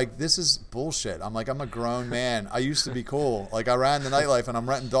off. I'm like, this is bullshit. I'm like, I'm a grown man. I used to be cool. Like I ran the nightlife, and I'm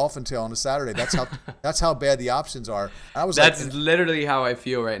renting Dolphin Tale on a Saturday. That's how bad the options are. And I was That's literally how I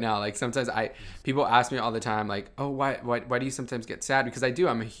feel right now. Like sometimes people ask me all the time, like, oh, why do you sometimes get sad? Because I do.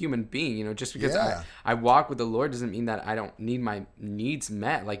 I'm a human being. Just because I walk with the Lord doesn't mean that I don't need my needs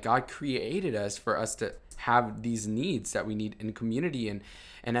met. Like God created us for us to have these needs that we need in community and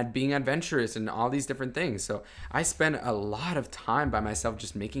at being adventurous and all these different things. So I spend a lot of time by myself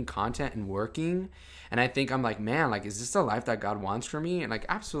just making content and working. And I think I'm like, man, like, is this the life that God wants for me? And like,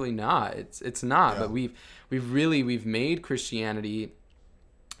 absolutely not. It's not. Yeah. But we've made Christianity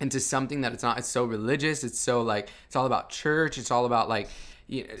into something that it's not. It's so religious. It's so like, it's all about church. It's all about like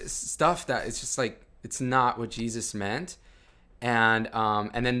stuff that it's just like, it's not what Jesus meant. And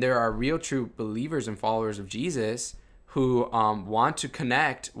then there are real true believers and followers of Jesus who want to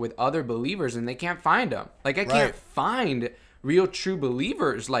connect with other believers, and they can't find them. Like I can't find real true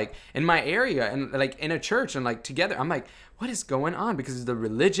believers like in my area and like in a church and like together. I'm like, what is going on? Because of the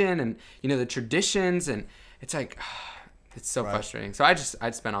religion and, you know, the traditions, and it's like, it's so frustrating. So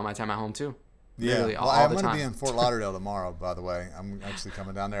I'd spend all my time at home too. Yeah. Literally Well, all I'm the going to time. be in Fort Lauderdale tomorrow, by the way. I'm actually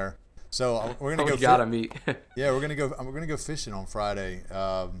coming down there. So we're going to We go. gotta meet. Yeah, we're gonna go fishing on Friday.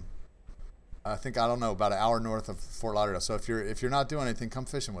 I think, I don't know, about an hour north of Fort Lauderdale. So if you're not doing anything, come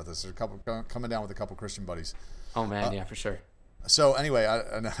fishing with us. There's a couple coming down with a couple Christian buddies. Oh man, yeah, for sure. So anyway,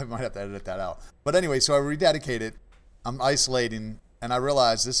 I might have to edit that out. But anyway, so I rededicated. I'm isolating, and I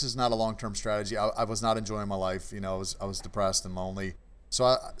realized this is not a long-term strategy. I was not enjoying my life. You know, I was depressed and lonely.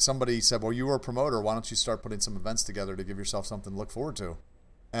 So somebody said, well, you were a promoter. Why don't you start putting some events together to give yourself something to look forward to?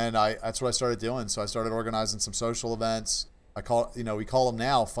 And that's what I started doing. So I started organizing some social events. We call them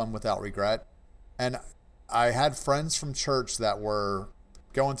now Fun Without Regret. And I had friends from church that were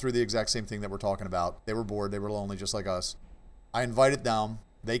going through the exact same thing that we're talking about. They were bored. They were lonely, just like us. I invited them.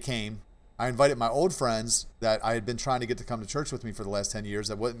 They came. I invited my old friends that I had been trying to get to come to church with me for the last 10 years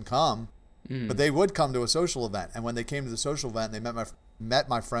that wouldn't come, but they would come to a social event. And when they came to the social event, they met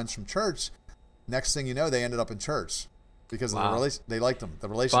my friends from church. Next thing you know, they ended up in church because of they liked them. The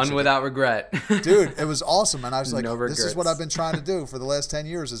relationship. Fun without regret. Dude, it was awesome. And I was like, No this is regrets. what I've been trying to do for the last 10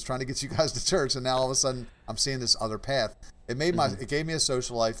 years, is trying to get you guys to church. And now all of a sudden I'm seeing this other path. It gave me a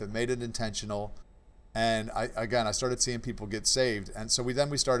social life. It made it intentional. And I started seeing people get saved. And so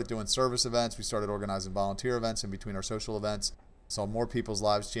we started doing service events. We started organizing volunteer events in between our social events. So more people's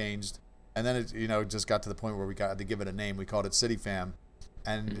lives changed. And then it, just got to the point where we got to give it a name. We called it City Fam.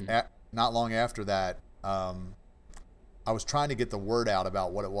 And not long after that, I was trying to get the word out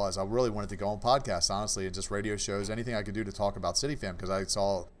about what it was. I really wanted to go on podcasts, honestly, and just radio shows, anything I could do to talk about City Fam, because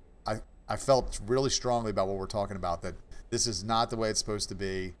I felt really strongly about what we're talking about, that this is not the way it's supposed to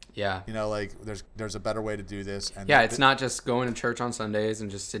be. Yeah. Like there's a better way to do this. And yeah, it's not just going to church on Sundays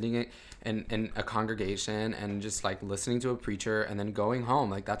and just sitting in a congregation and just like listening to a preacher and then going home.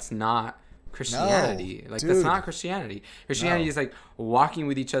 Like that's not Christianity. No, that's dude. not Christianity. Christianity is like walking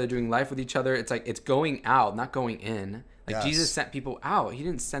with each other, doing life with each other. It's like it's going out, not going in. Like Yes. Jesus sent people out. He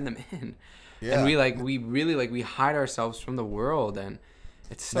didn't send them in. Yeah. And we hide ourselves from the world, and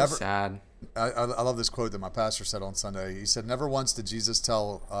it's so sad. I love this quote that my pastor said on Sunday. He said, never once did Jesus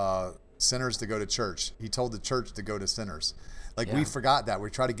tell sinners to go to church. He told the church to go to sinners. Like we forgot that. We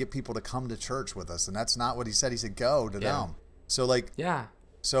try to get people to come to church with us, and that's not what he said. He said, go to them. So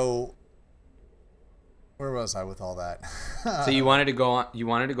so where was I with all that? So you wanted to go on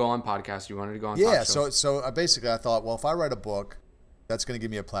podcasts. You wanted to go on talk shows. So basically I thought, well, if I write a book, that's going to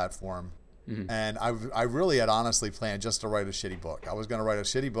give me a platform. And I really had honestly planned just to write a shitty book. I was going to write a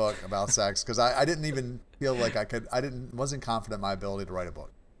shitty book about sex because I didn't even feel like wasn't confident in my ability to write a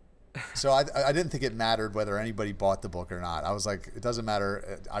book. So I didn't think it mattered whether anybody bought the book or not. I was like, it doesn't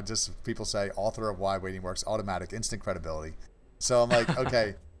matter. People say author of Why Waiting Works, automatic, instant credibility. So I'm like,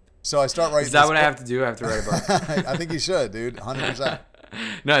 okay. So I start writing. Is that what I have to do? I have to write a book. I think you should, dude. 100%.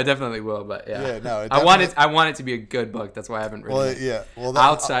 No, I definitely will, but yeah. Yeah, no. I want it to be a good book. That's why I haven't written it. Yeah. Well,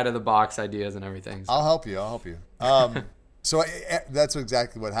 outside of the box ideas and everything. So. I'll help you. So that's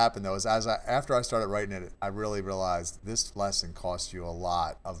exactly what happened, though. Is after I started writing it, I really realized this lesson costs you a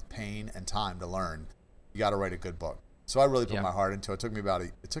lot of pain and time to learn. You got to write a good book. So I really put my heart into it.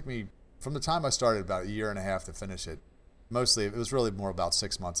 It took me from the time I started about a year and a half to finish it. Mostly, it was really more about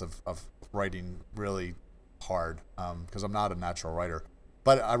 6 months of writing really hard because I'm not a natural writer.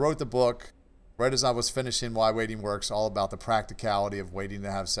 But I wrote the book right as I was finishing Why Waiting Works, all about the practicality of waiting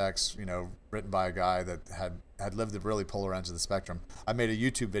to have sex, written by a guy that had lived the really polar ends of the spectrum. I made a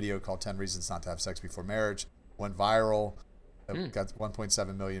YouTube video called 10 Reasons Not to Have Sex Before Marriage, went viral, got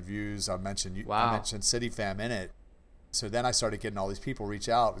 1.7 million views. I mentioned City Fam in it. So then I started getting all these people reach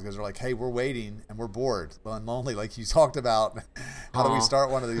out because they're like, hey, we're waiting and we're bored and lonely, like you talked about. How do we start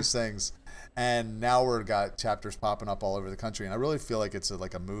one of these things? And now we've got chapters popping up all over the country. And I really feel like it's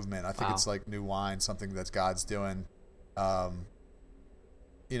like a movement. I think it's like new wine, something that God's doing.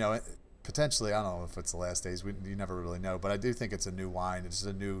 Potentially, I don't know if it's the last days. You never really know. But I do think it's a new wine. It's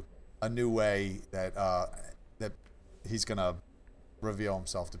a new way that that he's going to reveal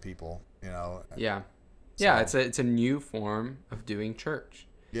himself to people, Yeah. Yeah, it's a new form of doing church.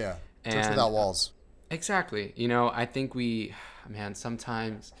 Yeah, church without walls. Exactly. I think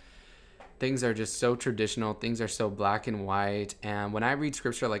sometimes things are just so traditional. Things are so black and white. And when I read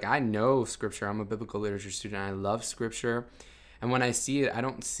scripture, like I know scripture. I'm a biblical literature student. I love scripture. And when I see it, I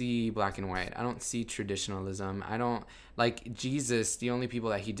don't see black and white. I don't see traditionalism. I don't like Jesus. The only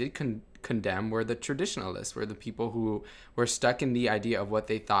people that he did condemn were the traditionalists, were the people who were stuck in the idea of what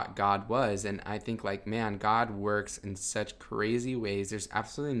they thought God was. And I think, like, man, God works in such crazy ways. There's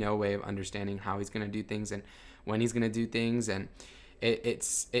absolutely no way of understanding how he's going to do things and when he's going to do things. And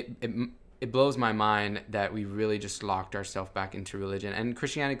it blows my mind that we really just locked ourselves back into religion. And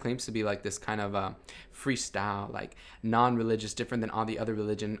Christianity claims to be like this kind of freestyle, like non-religious, different than all the other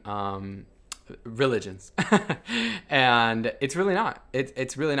religions. And it's really not.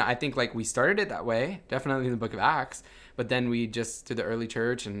 It's really not. I think, like, we started it that way, definitely in the book of Acts, but then we just, through the early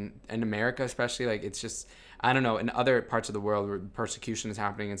church and in America especially, like, it's just, I don't know, in other parts of the world where persecution is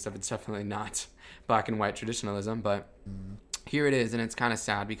happening and stuff, it's definitely not black and white traditionalism, but here it is. And it's kind of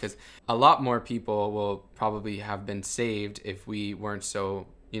sad because a lot more people will probably have been saved if we weren't so,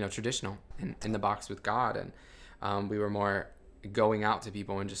 traditional in the box with God, and we were more going out to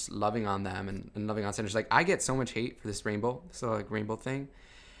people and just loving on them and loving on sinners. Like, I get so much hate for this rainbow thing,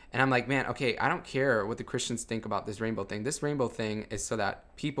 and I'm like, man, okay, I don't care what the Christians think about this rainbow thing. This rainbow thing is so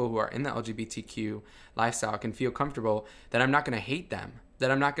that people who are in the LGBTQ lifestyle can feel comfortable that I'm not going to hate them,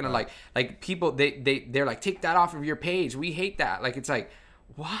 that I'm not going to like people, they're like, take that off of your page. We hate that. Like, it's like,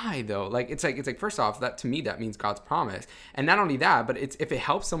 why though? Like, it's like, first off, that to me, that means God's promise. And not only that, but it's, if it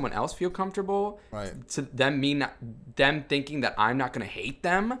helps someone else feel comfortable, to them thinking that I'm not going to hate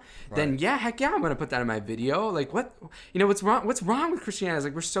them, then yeah, heck yeah, I'm going to put that in my video. Like, what's wrong with Christianity? It's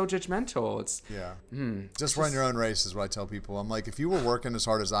like, we're so judgmental. It's just run your own race is what I tell people. I'm like, if you were working as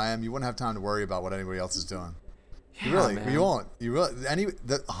hard as I am, you wouldn't have time to worry about what anybody else is doing. Yeah, you won't.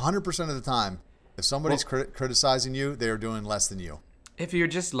 100% of the time, if somebody's criticizing you, they are doing less than you. If you're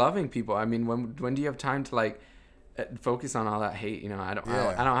just loving people, I mean, when do you have time to, like, focus on all that hate? I don't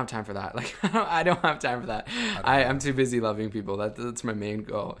have time for that. Like, I don't have time for that. I'm too busy loving people. That's my main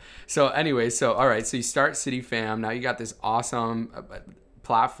goal. So anyway, all right. So you start City Fam. Now you got this awesome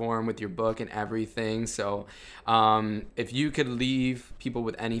platform with your book and everything. So if you could leave people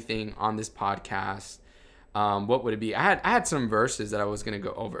with anything on this podcast, what would it be? I had some verses that I was going to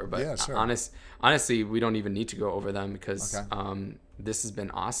go over, but yeah, sure. honestly, we don't even need to go over them because this has been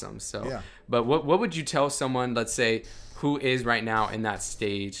awesome. So, yeah. But what would you tell someone, let's say, who is right now in that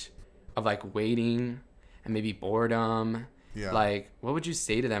stage of, like, waiting and maybe boredom? Yeah. Like, what would you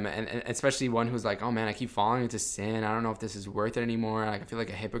say to them? And especially one who's like, oh man, I keep falling into sin. I don't know if this is worth it anymore. Like, I feel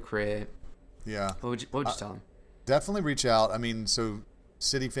like a hypocrite. Yeah. What would you tell them? Definitely reach out. I mean, so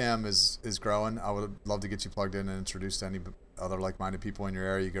City Fam is growing. I would love to get you plugged in and introduced to any other like-minded people in your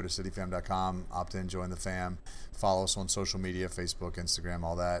area. You go to cityfam.com, opt in, join the fam, follow us on social media, Facebook, Instagram,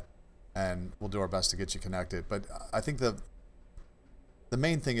 all that, and we'll do our best to get you connected. But I think the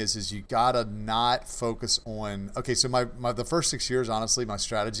main thing is you gotta not focus on, okay, so the first 6 years, honestly, my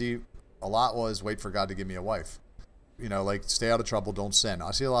strategy a lot was wait for God to give me a wife. Like, stay out of trouble, don't sin. I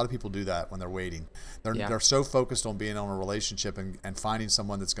see a lot of people do that when they're waiting. They're so focused on being on a relationship and finding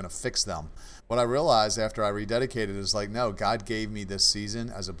someone that's going to fix them. What I realized after I rededicated is, like, no, God gave me this season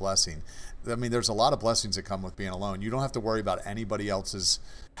as a blessing. I mean, there's a lot of blessings that come with being alone. You don't have to worry about anybody else's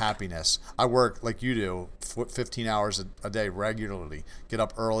happiness. I work like you do, 15 hours a day regularly, get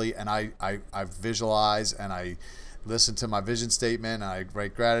up early, and I visualize and I listen to my vision statement and I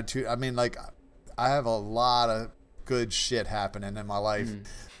write gratitude. I mean, like, I have a lot of good shit happening in my life.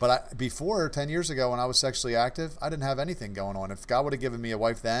 But before 10 years ago, when I was sexually active, I didn't have anything going on. If God would have given me a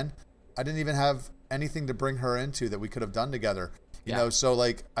wife then, I didn't even have anything to bring her into that we could have done together. You know, so,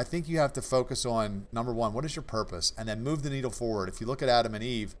 like, I think you have to focus on, number one, what is your purpose? And then move the needle forward. If you look at Adam and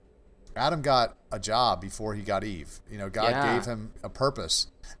Eve, Adam got a job before he got Eve. God gave him a purpose,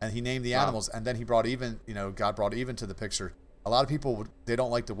 and he named the animals, and then he brought God brought Eve into the picture. A lot of people, they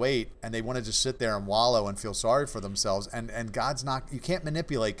don't like to wait, and they want to just sit there and wallow and feel sorry for themselves. And God's not, you can't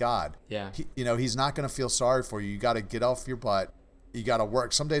manipulate God. Yeah. He's not going to feel sorry for you. You got to get off your butt. You got to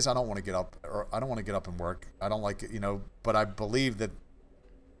work. Some days I don't want to get up, or I don't want to get up and work. I don't like it, but I believe that,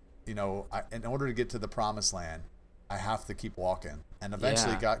 in order to get to the promised land, I have to keep walking. And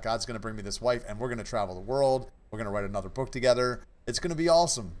eventually God's going to bring me this wife, and we're going to travel the world. We're going to write another book together. It's going to be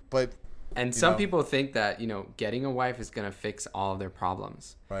awesome. And some people think that, getting a wife is going to fix all of their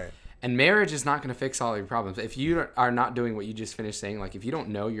problems. Right. And marriage is not going to fix all of your problems. If you are not doing what you just finished saying, like, if you don't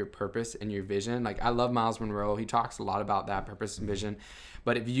know your purpose and your vision, like, I love Miles Monroe. He talks a lot about that, purpose and vision.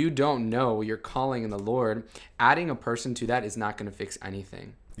 But if you don't know your calling in the Lord, adding a person to that is not going to fix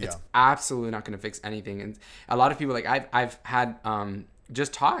anything. Yeah. It's absolutely not going to fix anything. And a lot of people, like, I've had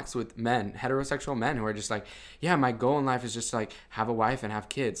just talks with men, heterosexual men, who are just like, yeah, my goal in life is just to like have a wife and have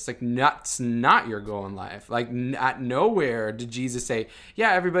kids. It's like, that's not your goal in life. Like at nowhere did Jesus say,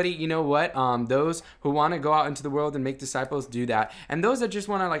 yeah, everybody, you know what? Those who want to go out into the world and make disciples, do that. And those that just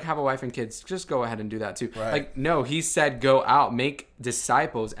want to like have a wife and kids, just go ahead and do that too. Right. Like, no, he said, go out, make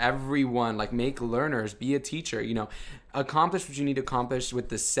disciples, everyone, like make learners, be a teacher, you know, accomplish what you need to accomplish with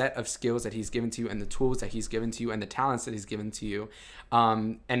the set of skills that he's given to you and the tools that he's given to you and the talents that he's given to you,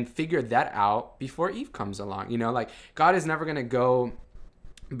 and figure that out before Eve comes along. You know, like God is never going to go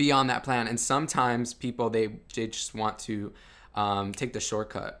beyond that plan. And sometimes people, they just want to take the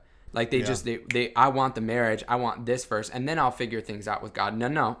shortcut. Like they I want the marriage, I want this first, and then I'll figure things out with God.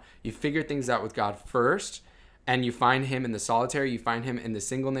 No, you figure things out with God first. And you find him in the solitary, you find him in the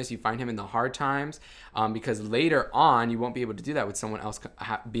singleness, you find him in the hard times, because later on you won't be able to do that with someone else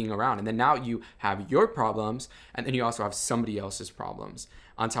being around. And then now you have your problems, and then you also have somebody else's problems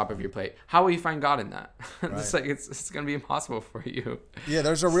on top of your plate. How will you find God in that? Right. It's like it's going to be impossible for you. Yeah,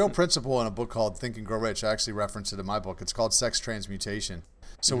 there's a real principle in a book called Think and Grow Rich. I actually reference it in my book. It's called sex transmutation.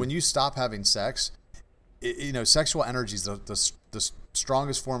 So when you stop having sex, sexual energy is the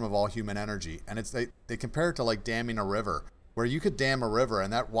strongest form of all human energy, and they compare it to like damming a river, where you could dam a river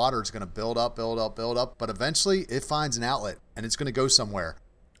and that water is going to build up, but eventually it finds an outlet and it's going to go somewhere.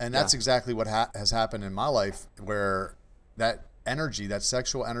 And that's exactly what has happened in my life, where that energy, that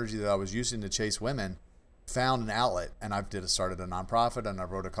sexual energy that I was using to chase women, found an outlet. And I've started a nonprofit, and I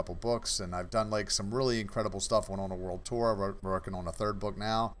wrote a couple books, and I've done like some really incredible stuff. Went on a world tour, working on a third book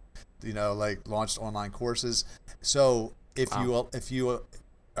now, like launched online courses. So if you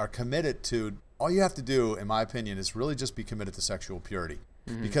are committed to, all you have to do, in my opinion, is really just be committed to sexual purity.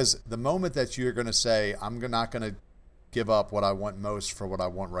 Mm-hmm. Because the moment that you're going to say, I'm not going to give up what I want most for what I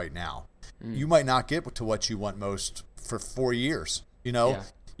want right now, you might not get to what you want most for 4 years,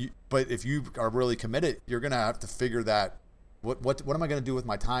 but if you are really committed, you're going to have to figure that, what am I going to do with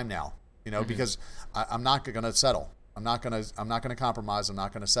my time now? Because I'm not going to settle. I'm not going to compromise. I'm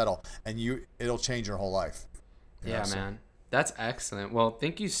not going to settle. And it'll change your whole life. Man. That's excellent. Well,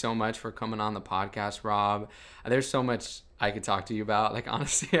 thank you so much for coming on the podcast, Rob. There's so much I could talk to you about. Like,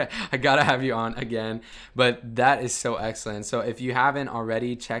 honestly, I got to have you on again. But that is so excellent. So if you haven't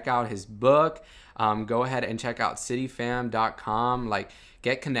already, check out his book. Go ahead and check out cityfam.com. Like,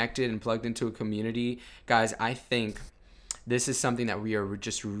 get connected and plugged into a community. Guys, I think this is something that we are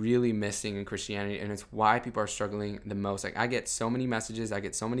just really missing in Christianity, and it's why people are struggling the most. Like, I get so many messages, I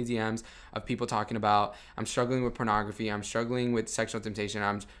get so many DMs of people talking about, I'm struggling with pornography, I'm struggling with sexual temptation,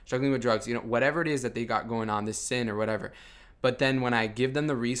 I'm struggling with drugs, whatever it is that they got going on, this sin or whatever. But then when I give them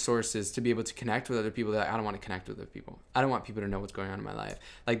the resources to be able to connect with other people, they're like, I don't want to connect with other people. I don't want people to know what's going on in my life.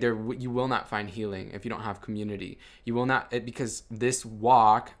 Like, you will not find healing if you don't have community. You will not, because this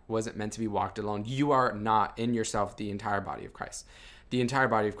walk wasn't meant to be walked alone. You are not in yourself the entire body of Christ. The entire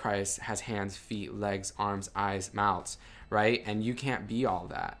body of Christ has hands, feet, legs, arms, eyes, mouths, right? And you can't be all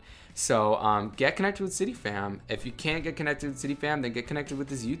that. So get connected with City Fam. If you can't get connected with City Fam, then get connected with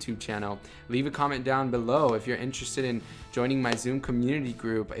this YouTube channel. Leave a comment down below if you're interested in joining my Zoom community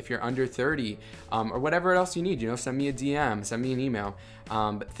group, if you're under 30, or whatever else you need. Send me a DM, send me an email.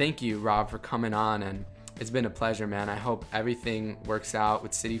 But thank you, Rob, for coming on, and it's been a pleasure, man. I hope everything works out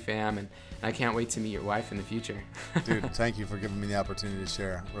with City Fam, and I can't wait to meet your wife in the future. Dude, thank you for giving me the opportunity to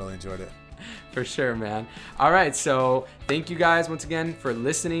share. Really enjoyed it. For sure, man. All right, so thank you guys once again for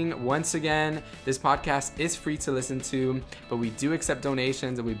listening. Once again, this podcast is free to listen to, but we do accept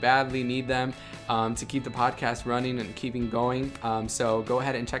donations, and we badly need them to keep the podcast running and keeping going. So go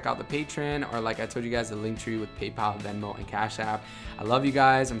ahead and check out the Patreon, or like I told you guys, the Linktree with PayPal, Venmo, and Cash App. I love you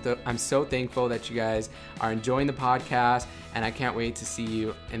guys. I'm so thankful that you guys are enjoying the podcast, and I can't wait to see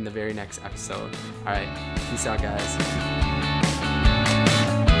you in the very next episode. All right, peace out, guys.